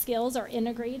skills are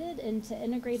integrated into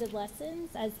integrated lessons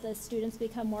as the students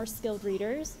become more skilled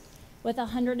readers, with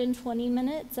 120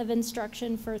 minutes of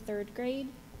instruction for third grade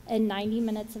and 90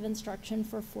 minutes of instruction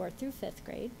for 4th through 5th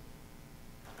grade.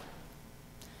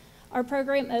 Our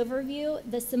program overview: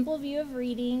 the simple view of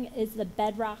reading is the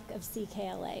bedrock of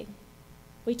CKLA.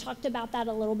 We talked about that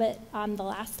a little bit the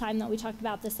last time that we talked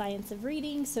about the science of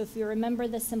reading. So if you remember,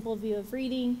 the simple view of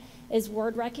reading is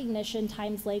word recognition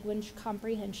times language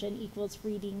comprehension equals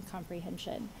reading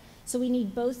comprehension. So we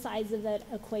need both sides of that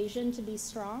equation to be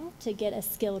strong to get a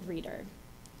skilled reader.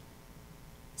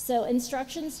 So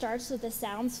instruction starts with a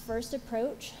sounds first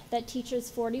approach that teaches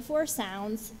 44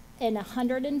 sounds and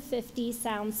 150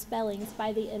 sound spellings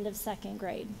by the end of second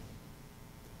grade.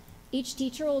 Each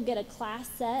teacher will get a class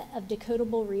set of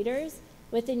decodable readers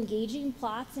with engaging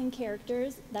plots and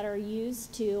characters that are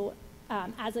used to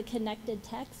as a connected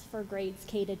text for grades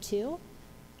K to 2.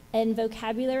 And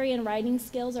vocabulary and writing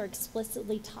skills are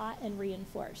explicitly taught and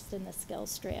reinforced in the skills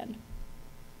strand.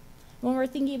 When we're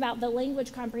thinking about the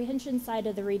language comprehension side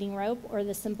of the reading rope, or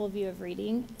the simple view of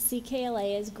reading,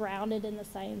 CKLA is grounded in the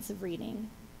science of reading.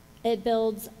 It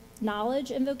builds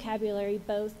knowledge and vocabulary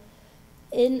both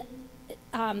in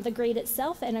the grade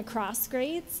itself and across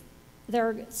grades.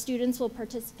 Their students will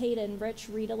participate in rich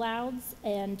read-alouds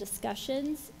and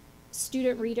discussions.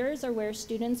 Student readers are where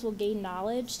students will gain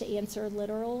knowledge to answer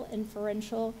literal,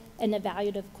 inferential, and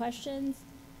evaluative questions,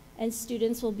 and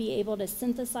students will be able to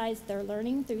synthesize their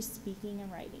learning through speaking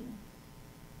and writing.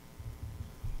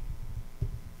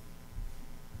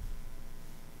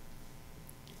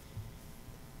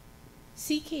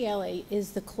 CKLA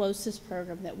is the closest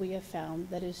program that we have found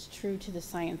that is true to the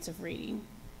science of reading,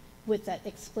 with that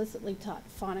explicitly taught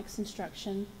phonics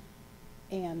instruction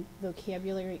and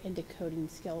vocabulary and decoding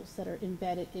skills that are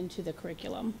embedded into the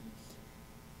curriculum.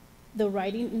 The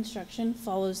writing instruction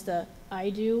follows the I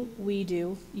do, we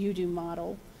do, you do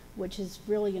model, which is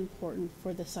really important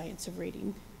for the science of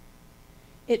reading.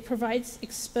 It provides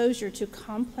exposure to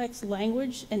complex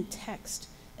language and text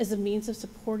as a means of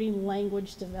supporting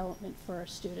language development for our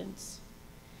students.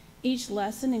 Each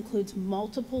lesson includes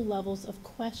multiple levels of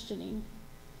questioning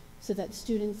so that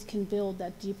students can build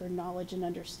that deeper knowledge and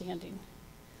understanding.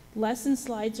 Lesson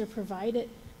slides are provided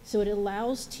so it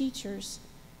allows teachers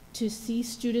to see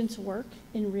students' work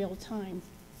in real time.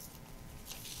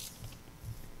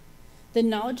 The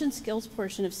knowledge and skills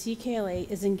portion of CKLA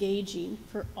is engaging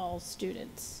for all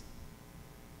students.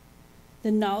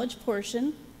 The knowledge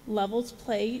portion levels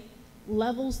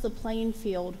the playing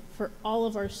field for all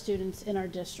of our students in our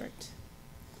district.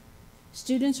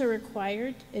 Students are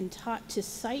required and taught to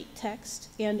cite text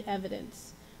and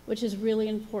evidence, which is really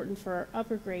important for our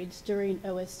upper grades during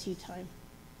OST time.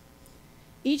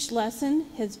 Each lesson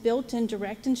has built-in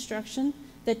direct instruction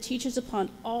that teaches upon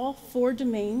all 4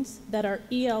 domains that our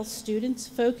EL students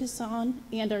focus on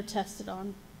and are tested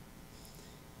on.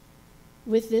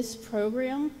 With this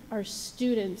program, our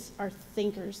students are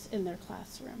thinkers in their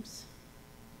classrooms.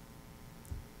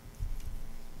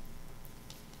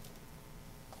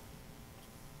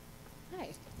 Hi.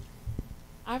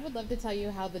 I would love to tell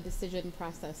you how the decision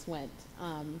process went.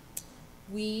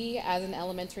 We, as an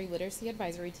elementary literacy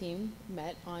advisory team,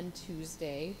 met on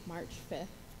Tuesday, March 5th.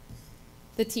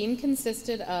 The team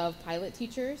consisted of pilot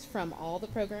teachers from all the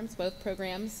programs, both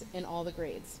programs, in all the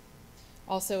grades.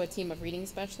 Also a team of reading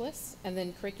specialists, and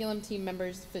then curriculum team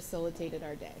members facilitated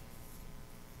our day.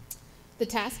 The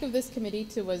task of this committee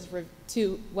was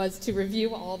to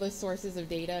review all the sources of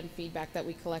data and feedback that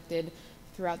we collected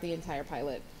throughout the entire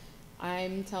pilot.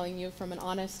 I'm telling you from an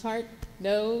honest heart,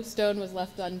 no stone was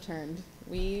left unturned.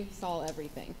 We saw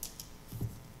everything.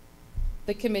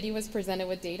 The committee was presented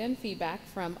with data and feedback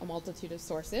from a multitude of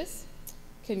sources: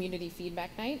 community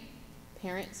feedback night,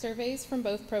 parent surveys from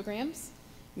both programs,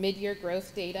 mid-year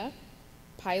growth data,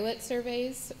 pilot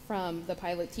surveys from the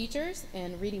pilot teachers,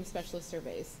 and reading specialist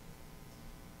surveys.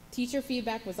 Teacher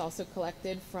feedback was also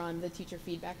collected from the teacher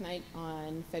feedback night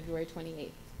on February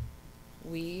 28th.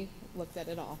 We looked at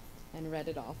it all and read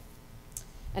it all.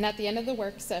 And at the end of the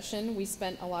work session, we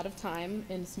spent a lot of time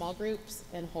in small groups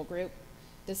and whole group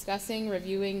discussing,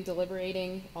 reviewing,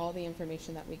 deliberating all the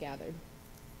information that we gathered.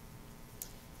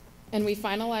 And we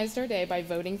finalized our day by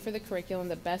voting for the curriculum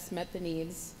that best met the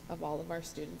needs of all of our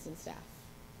students and staff.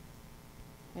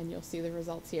 And you'll see the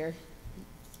results here.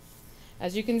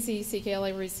 As you can see,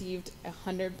 CKLA received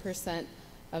 100%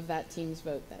 of that team's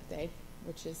vote that day,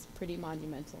 which is pretty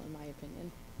monumental in my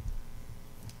opinion.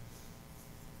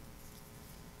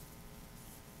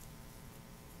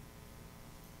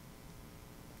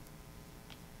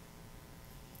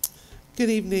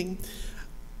 Good evening.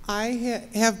 I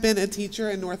have been a teacher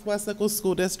in Northwest Local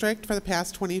School District for the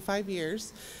past 25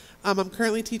 years. I'm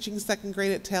currently teaching second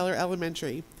grade at Taylor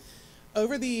Elementary.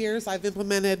 Over the years, I've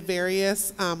implemented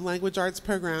various language arts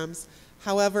programs.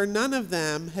 However, none of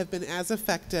them have been as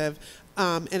effective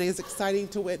and as exciting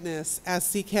to witness as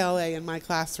CKLA in my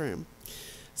classroom.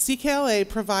 CKLA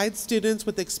provides students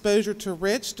with exposure to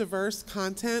rich, diverse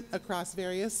content across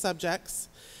various subjects.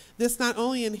 This not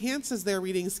only enhances their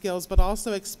reading skills, but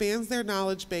also expands their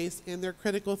knowledge base and their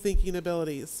critical thinking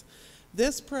abilities.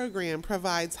 This program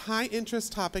provides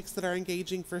high-interest topics that are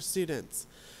engaging for students.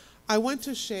 I want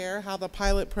to share how the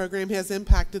pilot program has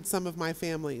impacted some of my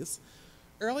families.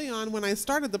 Early on when I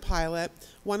started the pilot,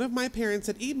 one of my parents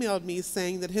had emailed me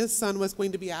saying that his son was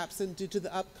going to be absent due to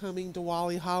the upcoming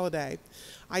Diwali holiday.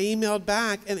 I emailed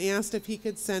back and asked if he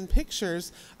could send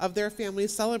pictures of their family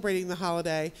celebrating the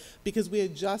holiday because we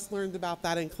had just learned about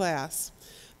that in class.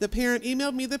 The parent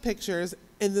emailed me the pictures,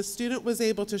 and the student was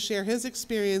able to share his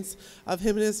experience of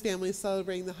him and his family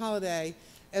celebrating the holiday,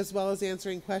 as well as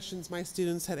answering questions my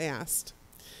students had asked.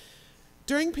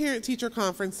 During parent-teacher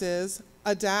conferences,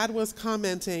 a dad was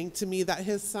commenting to me that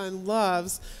his son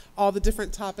loves all the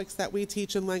different topics that we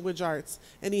teach in language arts,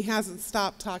 and he hasn't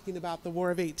stopped talking about the War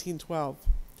of 1812.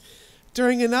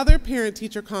 During another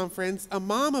parent-teacher conference, a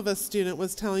mom of a student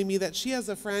was telling me that she has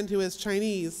a friend who is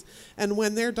Chinese, and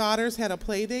when their daughters had a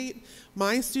play date,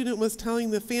 my student was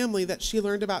telling the family that she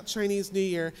learned about Chinese New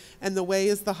Year and the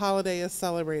ways the holiday is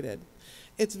celebrated.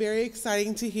 It's very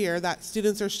exciting to hear that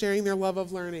students are sharing their love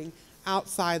of learning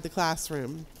outside the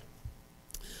classroom.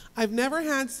 I've never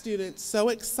had students so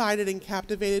excited and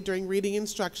captivated during reading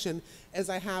instruction as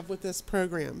I have with this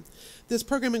program. This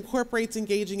program incorporates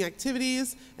engaging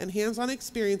activities and hands-on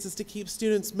experiences to keep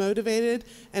students motivated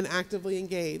and actively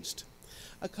engaged.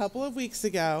 A couple of weeks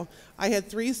ago, I had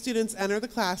 3 students enter the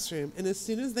classroom, and as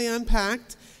soon as they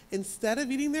unpacked, instead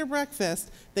of eating their breakfast,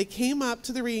 they came up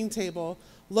to the reading table,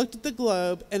 looked at the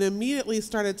globe, and immediately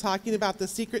started talking about the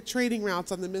secret trading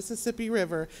routes on the Mississippi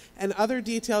River and other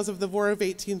details of the War of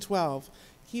 1812.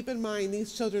 Keep in mind,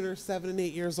 these children are 7 and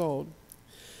 8 years old.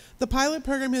 The pilot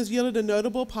program has yielded a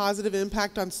notable positive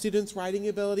impact on students' writing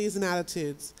abilities and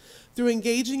attitudes. Through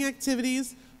engaging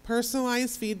activities,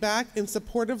 personalized feedback, and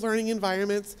supportive learning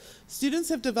environments, students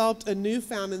have developed a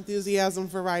newfound enthusiasm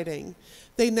for writing.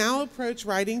 They now approach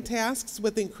writing tasks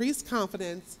with increased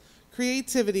confidence,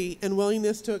 creativity, and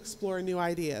willingness to explore new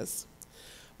ideas.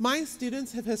 My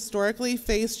students have historically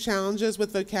faced challenges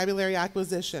with vocabulary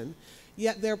acquisition,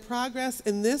 yet their progress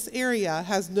in this area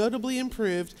has notably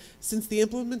improved since the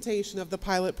implementation of the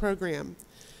pilot program.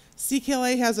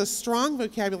 CKLA has a strong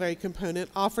vocabulary component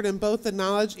offered in both the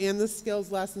knowledge and the skills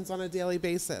lessons on a daily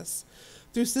basis.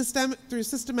 Through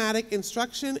systematic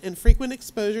instruction and frequent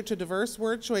exposure to diverse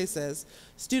word choices,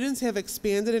 students have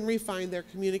expanded and refined their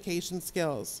communication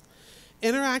skills.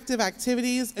 Interactive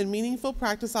activities and meaningful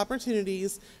practice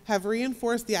opportunities have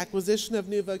reinforced the acquisition of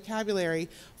new vocabulary,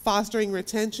 fostering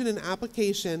retention and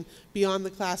application beyond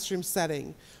the classroom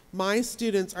setting. My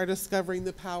students are discovering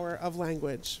the power of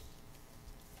language.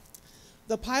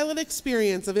 The pilot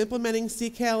experience of implementing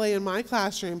CKLA in my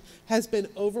classroom has been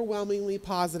overwhelmingly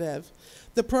positive.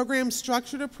 The program's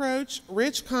structured approach,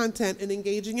 rich content, and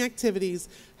engaging activities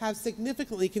have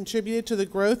significantly contributed to the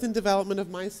growth and development of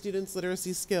my students'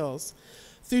 literacy skills.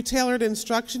 Through tailored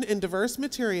instruction and diverse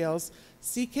materials,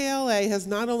 CKLA has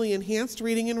not only enhanced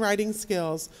reading and writing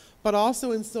skills, but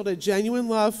also instilled a genuine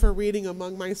love for reading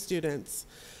among my students.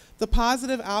 The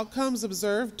positive outcomes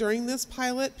observed during this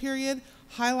pilot period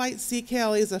highlight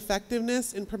CKLA's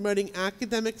effectiveness in promoting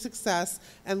academic success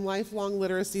and lifelong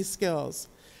literacy skills.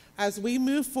 As we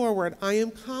move forward, I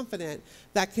am confident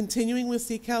that continuing with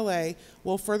CKLA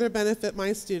will further benefit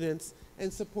my students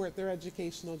and support their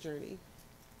educational journey.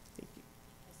 Thank you.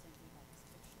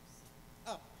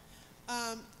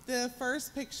 The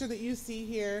first picture that you see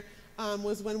here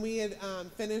was when we had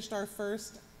finished our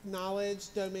first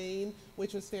knowledge domain,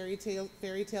 which was fairy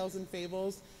tales and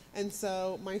fables. And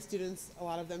so my students, a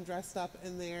lot of them dressed up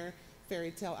in their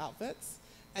fairy tale outfits.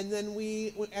 And then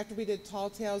after we did Tall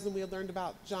Tales and we learned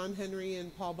about John Henry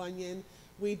and Paul Bunyan,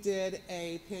 we did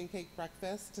a pancake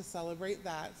breakfast to celebrate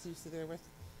that. So you sit there with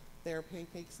their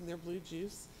pancakes and their blue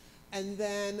juice. And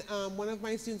then one of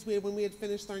my students, when we had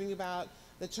finished learning about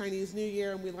the Chinese New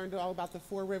Year and we learned all about the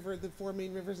four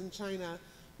main rivers in China,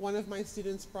 one of my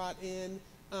students brought in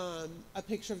a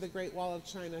picture of the Great Wall of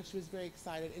China. She was very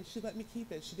excited and she let me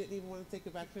keep it. She didn't even want to take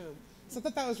it back home. So I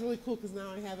thought that was really cool because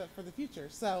now I have it for the future.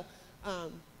 So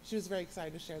she was very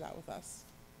excited to share that with us.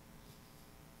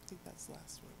 I think that's the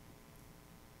last one.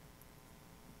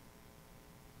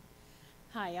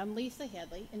 Hi, I'm Lisa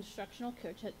Hadley, instructional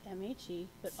coach at MHE,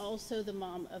 but also the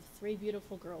mom of 3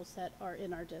 beautiful girls that are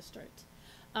in our district.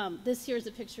 This here is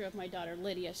a picture of my daughter,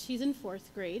 Lydia. She's in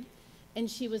 4th grade, and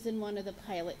she was in one of the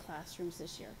pilot classrooms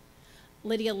this year.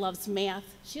 Lydia loves math,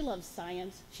 she loves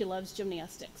science, she loves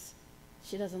gymnastics.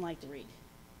 She doesn't like to read.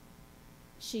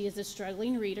 She is a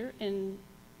struggling reader, and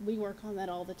we work on that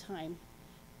all the time.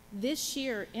 This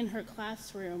year, in her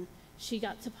classroom, she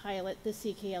got to pilot the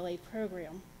CKLA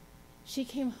program. She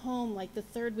came home like the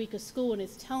 3rd week of school and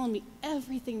is telling me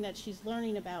everything that she's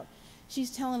learning about. She's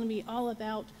telling me all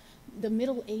about the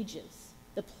Middle Ages,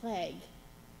 the plague,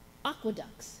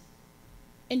 aqueducts.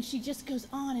 And she just goes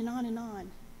on and on and on.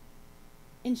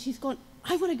 And she's going,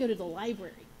 I want to go to the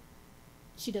library.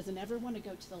 She doesn't ever want to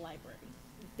go to the library.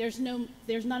 There's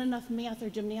not enough math or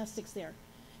gymnastics there.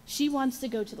 She wants to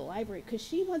go to the library because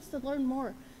she wants to learn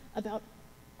more about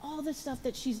all the stuff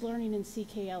that she's learning in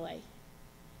CKLA.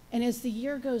 And as the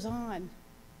year goes on,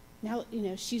 now,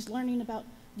 she's learning about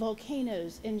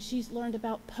volcanoes and she's learned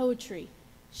about poetry.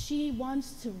 She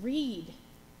wants to read.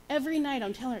 Every night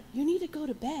I'm telling her, you need to go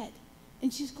to bed.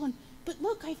 And she's going, but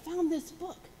look, I found this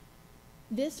book.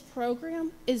 This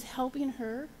program is helping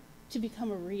her to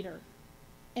become a reader.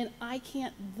 And I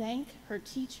can't thank her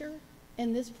teacher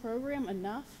and this program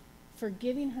enough for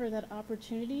giving her that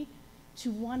opportunity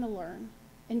to want to learn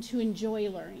and to enjoy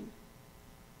learning.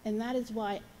 And that is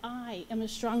why I am a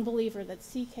strong believer that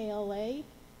CKLA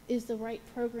is the right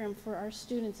program for our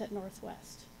students at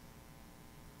Northwest.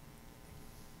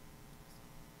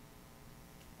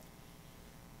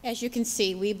 As you can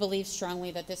see, we believe strongly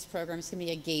that this program is going to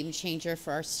be a game changer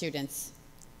for our students,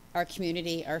 our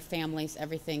community, our families,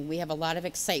 everything. We have a lot of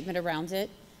excitement around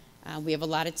it. We have a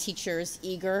lot of teachers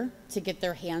eager to get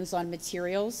their hands on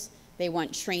materials. They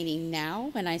want training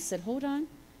now, and I said, hold on,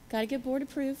 got to get board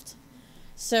approved.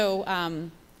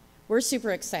 So we're super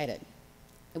excited.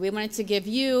 We wanted to give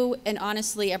you, and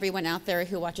honestly everyone out there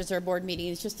who watches our board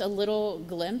meetings, just a little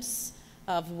glimpse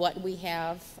of what we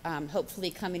have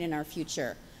hopefully coming in our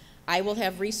future. I will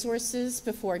have resources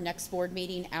before next board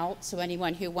meeting out, so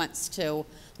anyone who wants to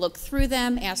look through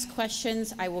them, ask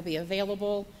questions, I will be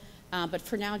available. But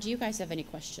for now, do you guys have any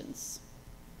questions?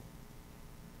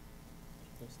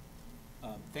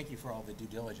 Thank you for all the due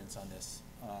diligence on this.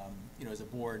 As a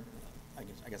board,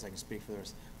 I guess I can speak for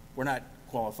this. We're not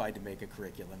qualified to make a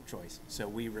curriculum choice, so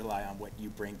we rely on what you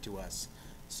bring to us.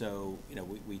 So,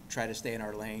 we try to stay in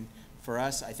our lane. For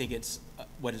us, I think it's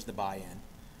what is the buy-in.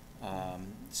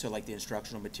 So like the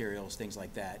instructional materials, things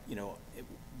like that,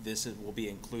 this will be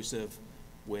inclusive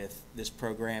with this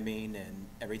programming, and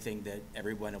everything that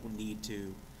everyone will need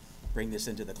to bring this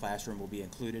into the classroom will be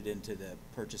included into the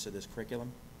purchase of this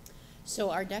curriculum? So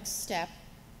our next step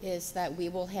is that we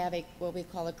will have what we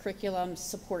call a curriculum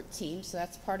support team. So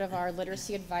that's part of our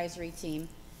literacy advisory team.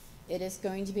 It is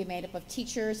going to be made up of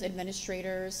teachers,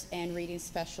 administrators, and reading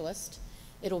specialists.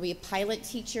 It'll be pilot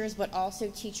teachers, but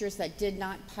also teachers that did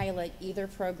not pilot either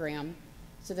program,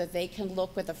 so that they can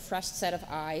look with a fresh set of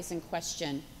eyes and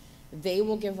question. They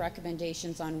will give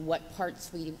recommendations on what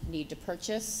parts we need to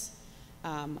purchase.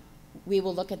 We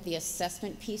will look at the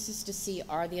assessment pieces to see,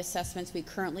 are the assessments we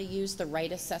currently use the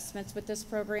right assessments with this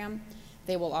program?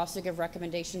 They will also give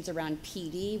recommendations around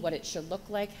PD, what it should look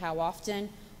like, how often,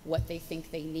 what they think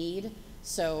they need.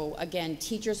 So again,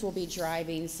 teachers will be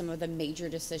driving some of the major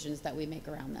decisions that we make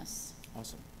around this.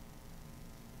 Awesome.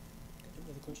 Any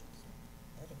other questions?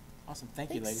 Okay. Awesome.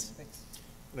 Thank you, ladies. Thanks.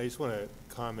 And I just want to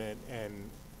comment and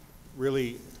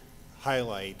really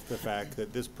highlight the fact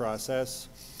that this process,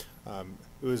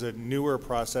 it was a newer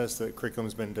process that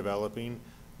Curriculum's been developing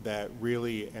that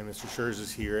really, and Mr. Schurz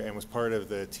is here and was part of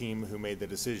the team who made the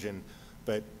decision,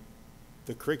 but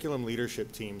the curriculum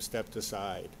leadership team stepped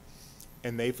aside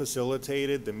and they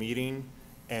facilitated the meeting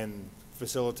and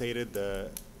facilitated the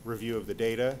review of the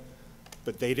data,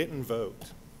 but they didn't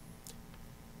vote.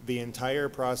 the entire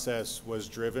process was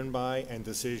driven by and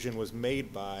decision was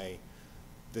made by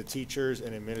the teachers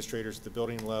and administrators at the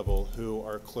building level who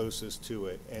are closest to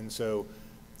it. And so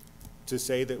to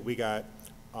say that we got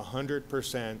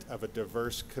 100% of a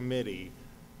diverse committee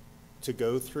to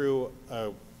go through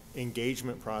a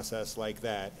engagement process like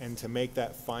that and to make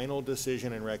that final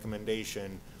decision and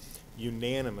recommendation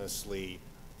unanimously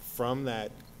from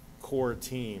that core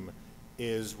team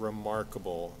is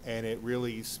remarkable. And it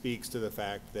really speaks to the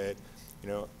fact that, you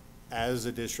know, as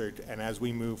a district and as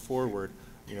we move forward,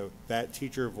 you know, that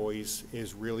teacher voice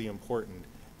is really important,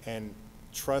 and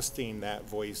trusting that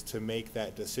voice to make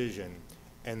that decision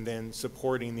and then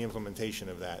supporting the implementation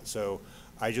of that. So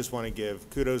I just want to give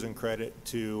kudos and credit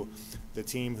to the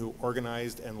team who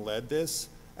organized and led this,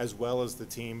 as well as the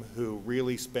team who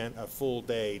really spent a full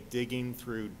day digging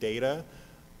through data,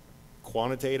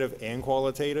 quantitative and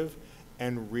qualitative,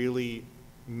 and really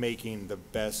making the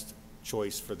best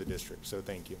choice for the district. So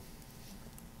thank you.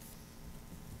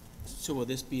 So will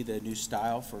this be the new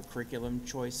style for curriculum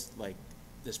choice, like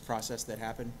this process that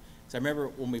happened? Because I remember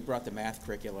when we brought the math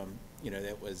curriculum, you know,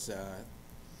 that was,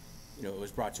 you know, it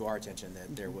was brought to our attention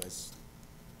that there was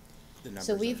the numbers.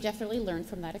 So we've definitely learned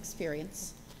from that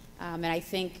experience. And I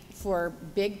think for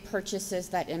big purchases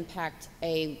that impact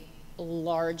a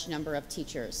large number of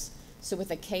teachers. So with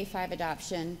a K-5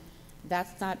 adoption,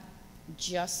 that's not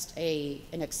just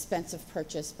an expensive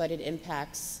purchase, but it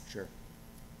impacts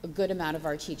a good amount of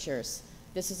our teachers.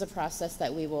 This is a process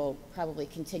that we will probably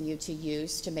continue to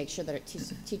use to make sure that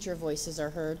teacher voices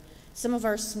are heard. Some of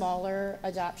our smaller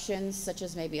adoptions, such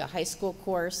as maybe a high school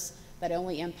course that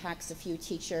only impacts a few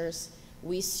teachers,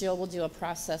 we still will do a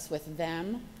process with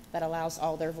them that allows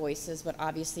all their voices, but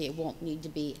obviously it won't need to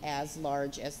be as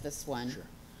large as this one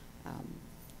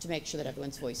to make sure that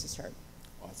everyone's voice is heard.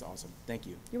 Oh, that's awesome. Thank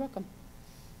you. You're welcome.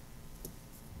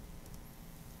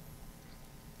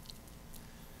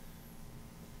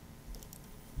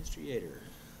 Mr. Yater.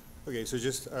 Okay, so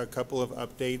just a couple of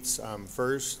updates.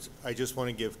 First, I just want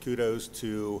to give kudos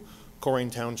to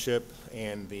Corrine Township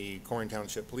and the Corrine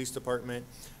Township Police Department.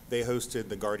 They hosted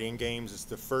the Guardian Games. It's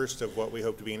the first of what we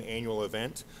hope to be an annual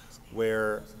event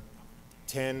where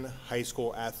 10 high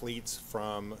school athletes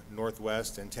from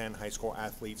Northwest and 10 high school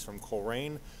athletes from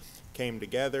Colerain came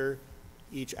together.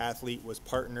 Each athlete was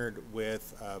partnered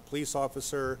with a police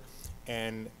officer,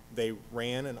 and they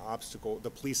ran an obstacle, the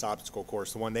police obstacle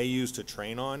course, the one they used to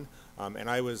train on. And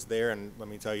I was there, and let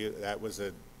me tell you, that was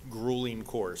a grueling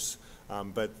course.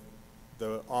 But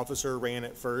the officer ran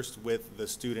it first with the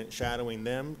student shadowing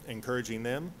them, encouraging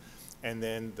them, and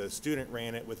then the student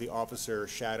ran it with the officer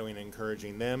shadowing and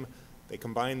encouraging them. They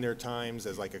combined their times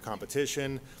as like a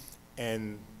competition,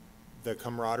 and the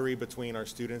camaraderie between our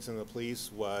students and the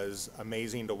police was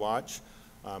amazing to watch.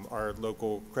 Our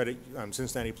local credit,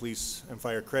 Cincinnati Police and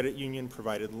Fire Credit Union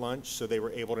provided lunch, so they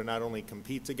were able to not only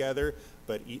compete together,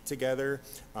 but eat together.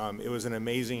 It was an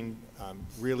amazing,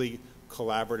 really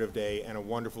collaborative day and a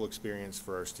wonderful experience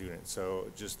for our students. So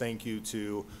just thank you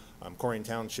to Corrine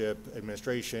Township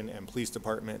Administration and Police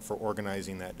Department for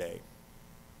organizing that day.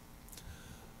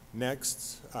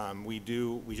 Next, we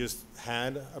just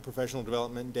had a professional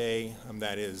development day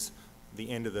that is the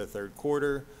end of the third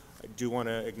quarter. I do want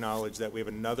to acknowledge that we have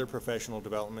another professional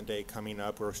development day coming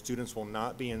up where students will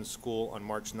not be in school on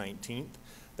March 19th.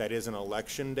 That is an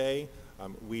election day.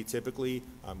 We typically,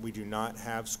 we do not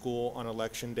have school on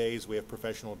election days. We have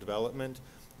professional development.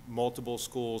 Multiple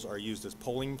schools are used as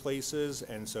polling places,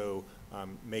 and so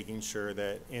making sure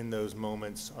that in those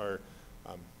moments are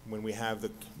when we have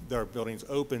our buildings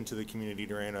open to the community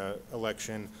during an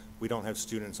election, we don't have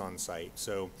students on site.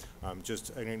 So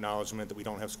just an acknowledgement that we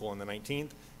don't have school on the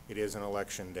 19th. It is an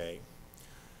election day.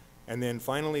 And then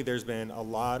finally, there's been a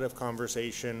lot of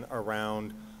conversation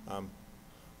around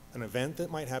an event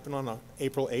that might happen on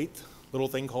April 8th, little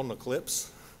thing called an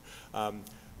eclipse.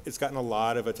 It's gotten a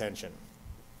lot of attention.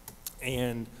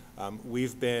 And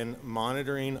we've been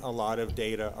monitoring a lot of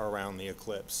data around the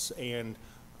eclipse and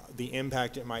the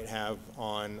impact it might have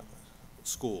on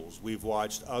schools. We've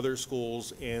watched other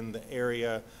schools in the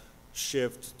area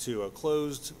shift to a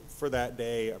closed for that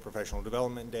day, a professional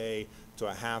development day, to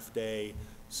a half day.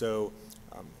 So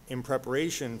in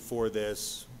preparation for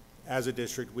this, as a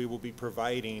district, we will be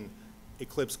providing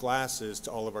eclipse glasses to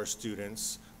all of our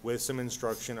students with some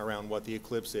instruction around what the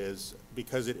eclipse is,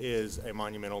 because it is a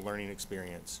monumental learning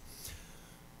experience.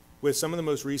 With some of the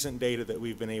most recent data that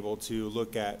we've been able to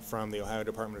look at from the Ohio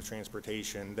Department of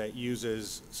Transportation that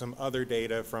uses some other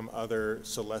data from other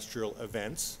celestial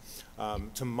events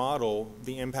to model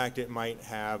the impact it might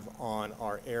have on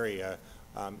our area.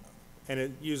 And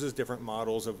it uses different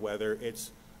models of whether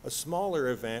it's a smaller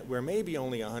event where maybe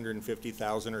only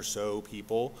 150,000 or so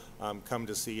people come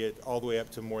to see it, all the way up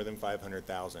to more than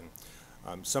 500,000.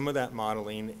 Some of that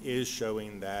modeling is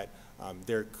showing that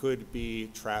there could be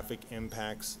traffic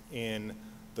impacts in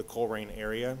the Colerain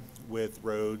area, with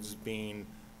roads being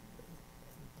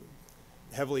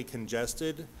heavily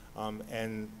congested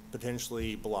and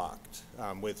potentially blocked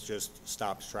with just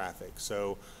stopped traffic.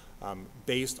 So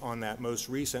based on that most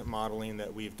recent modeling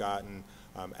that we've gotten,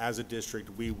 as a district,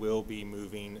 we will be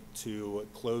moving to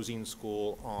closing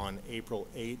school on April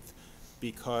 8th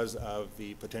because of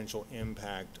the potential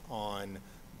impact on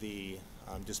the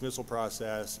dismissal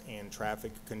process and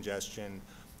traffic congestion.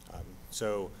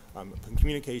 So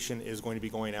communication is going to be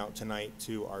going out tonight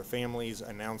to our families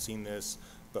announcing this,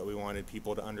 but we wanted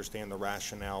people to understand the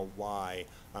rationale why.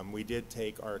 We did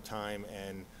take our time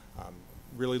and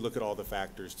really look at all the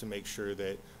factors to make sure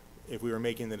that if we were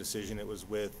making the decision, it was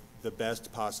with the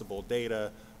best possible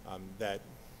data that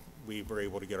we were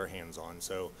able to get our hands on.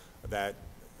 So that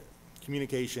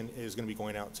communication is going to be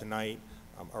going out tonight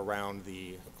around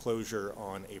the closure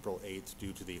on April 8th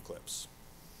due to the eclipse.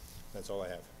 That's all I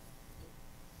have.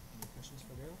 Any questions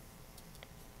for Daryl?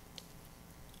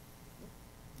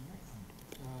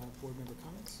 All right. Board member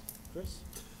comments? Chris?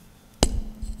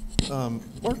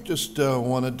 Mark just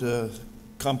wanted to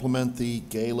compliment the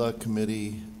gala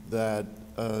committee that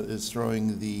is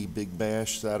throwing the Big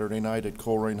Bash Saturday night at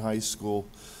Colerain High School.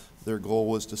 Their goal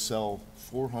was to sell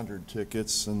 400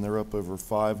 tickets, and they're up over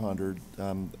 500.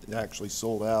 Actually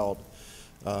sold out.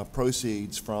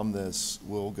 Proceeds from this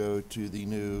will go to the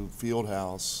new field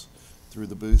house through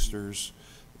the boosters,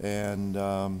 and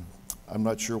I'm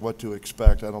not sure what to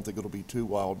expect. I don't think it'll be too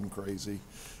wild and crazy,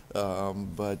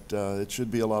 but it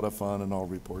should be a lot of fun, and I'll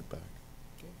report back.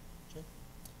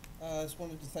 I just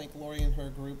wanted to thank Lori and her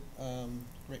group.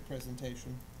 Great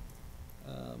presentation.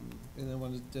 And I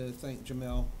wanted to thank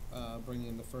Jamel bringing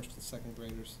in the first and second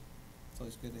graders. It's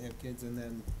always good to have kids, and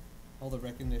then all the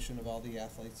recognition of all the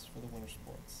athletes for the winter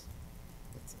sports.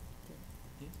 That's it.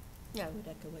 Yeah, I would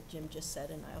echo what Jim just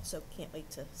said, and I also can't wait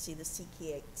to see the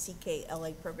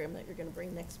CKLA program that you're going to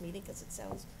bring next meeting, because it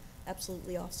sounds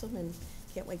absolutely awesome, and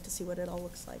can't wait to see what it all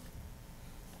looks like.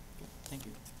 Thank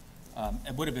you.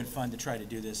 It would have been fun to try to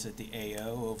do this at the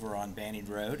AO over on Banning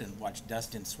Road and watch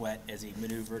Dustin sweat as he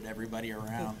maneuvered everybody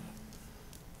around.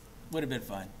 Would have been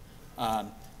fun.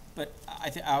 But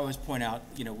I always point out,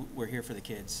 you know, we're here for the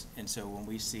kids, and so when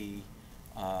we see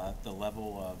the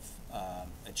level of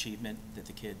achievement that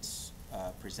the kids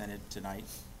presented tonight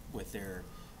with their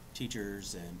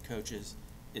teachers and coaches,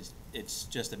 it's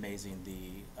just amazing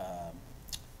the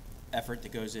effort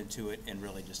that goes into it, and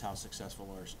really just how successful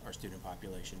our student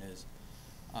population is.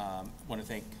 Want to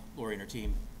thank Lori and her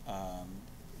team.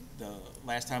 The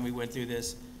last time we went through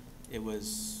this, it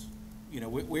was, you know,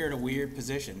 we're in a weird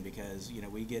position because, you know,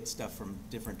 we get stuff from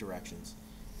different directions,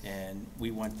 and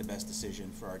we want the best decision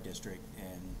for our district,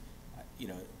 and you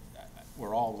know,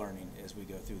 we're all learning as we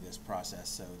go through this process.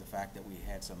 So the fact that we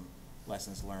had some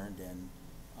lessons learned, and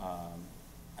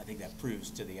I think that proves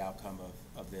to the outcome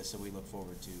of this, so we look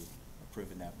forward to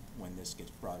approving that when this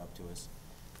gets brought up to us.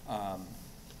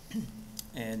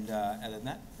 And other than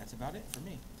that, that's about it for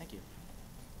me. Thank you.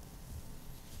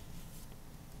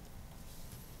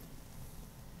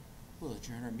 We'll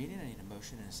adjourn our meeting. I need a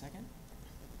motion in a second.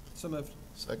 So moved.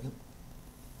 Second.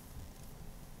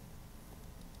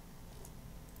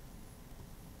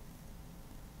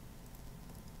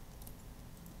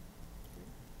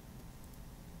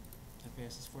 That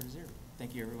passes 4-0.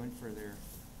 Thank you, everyone, for their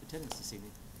attendance this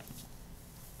evening.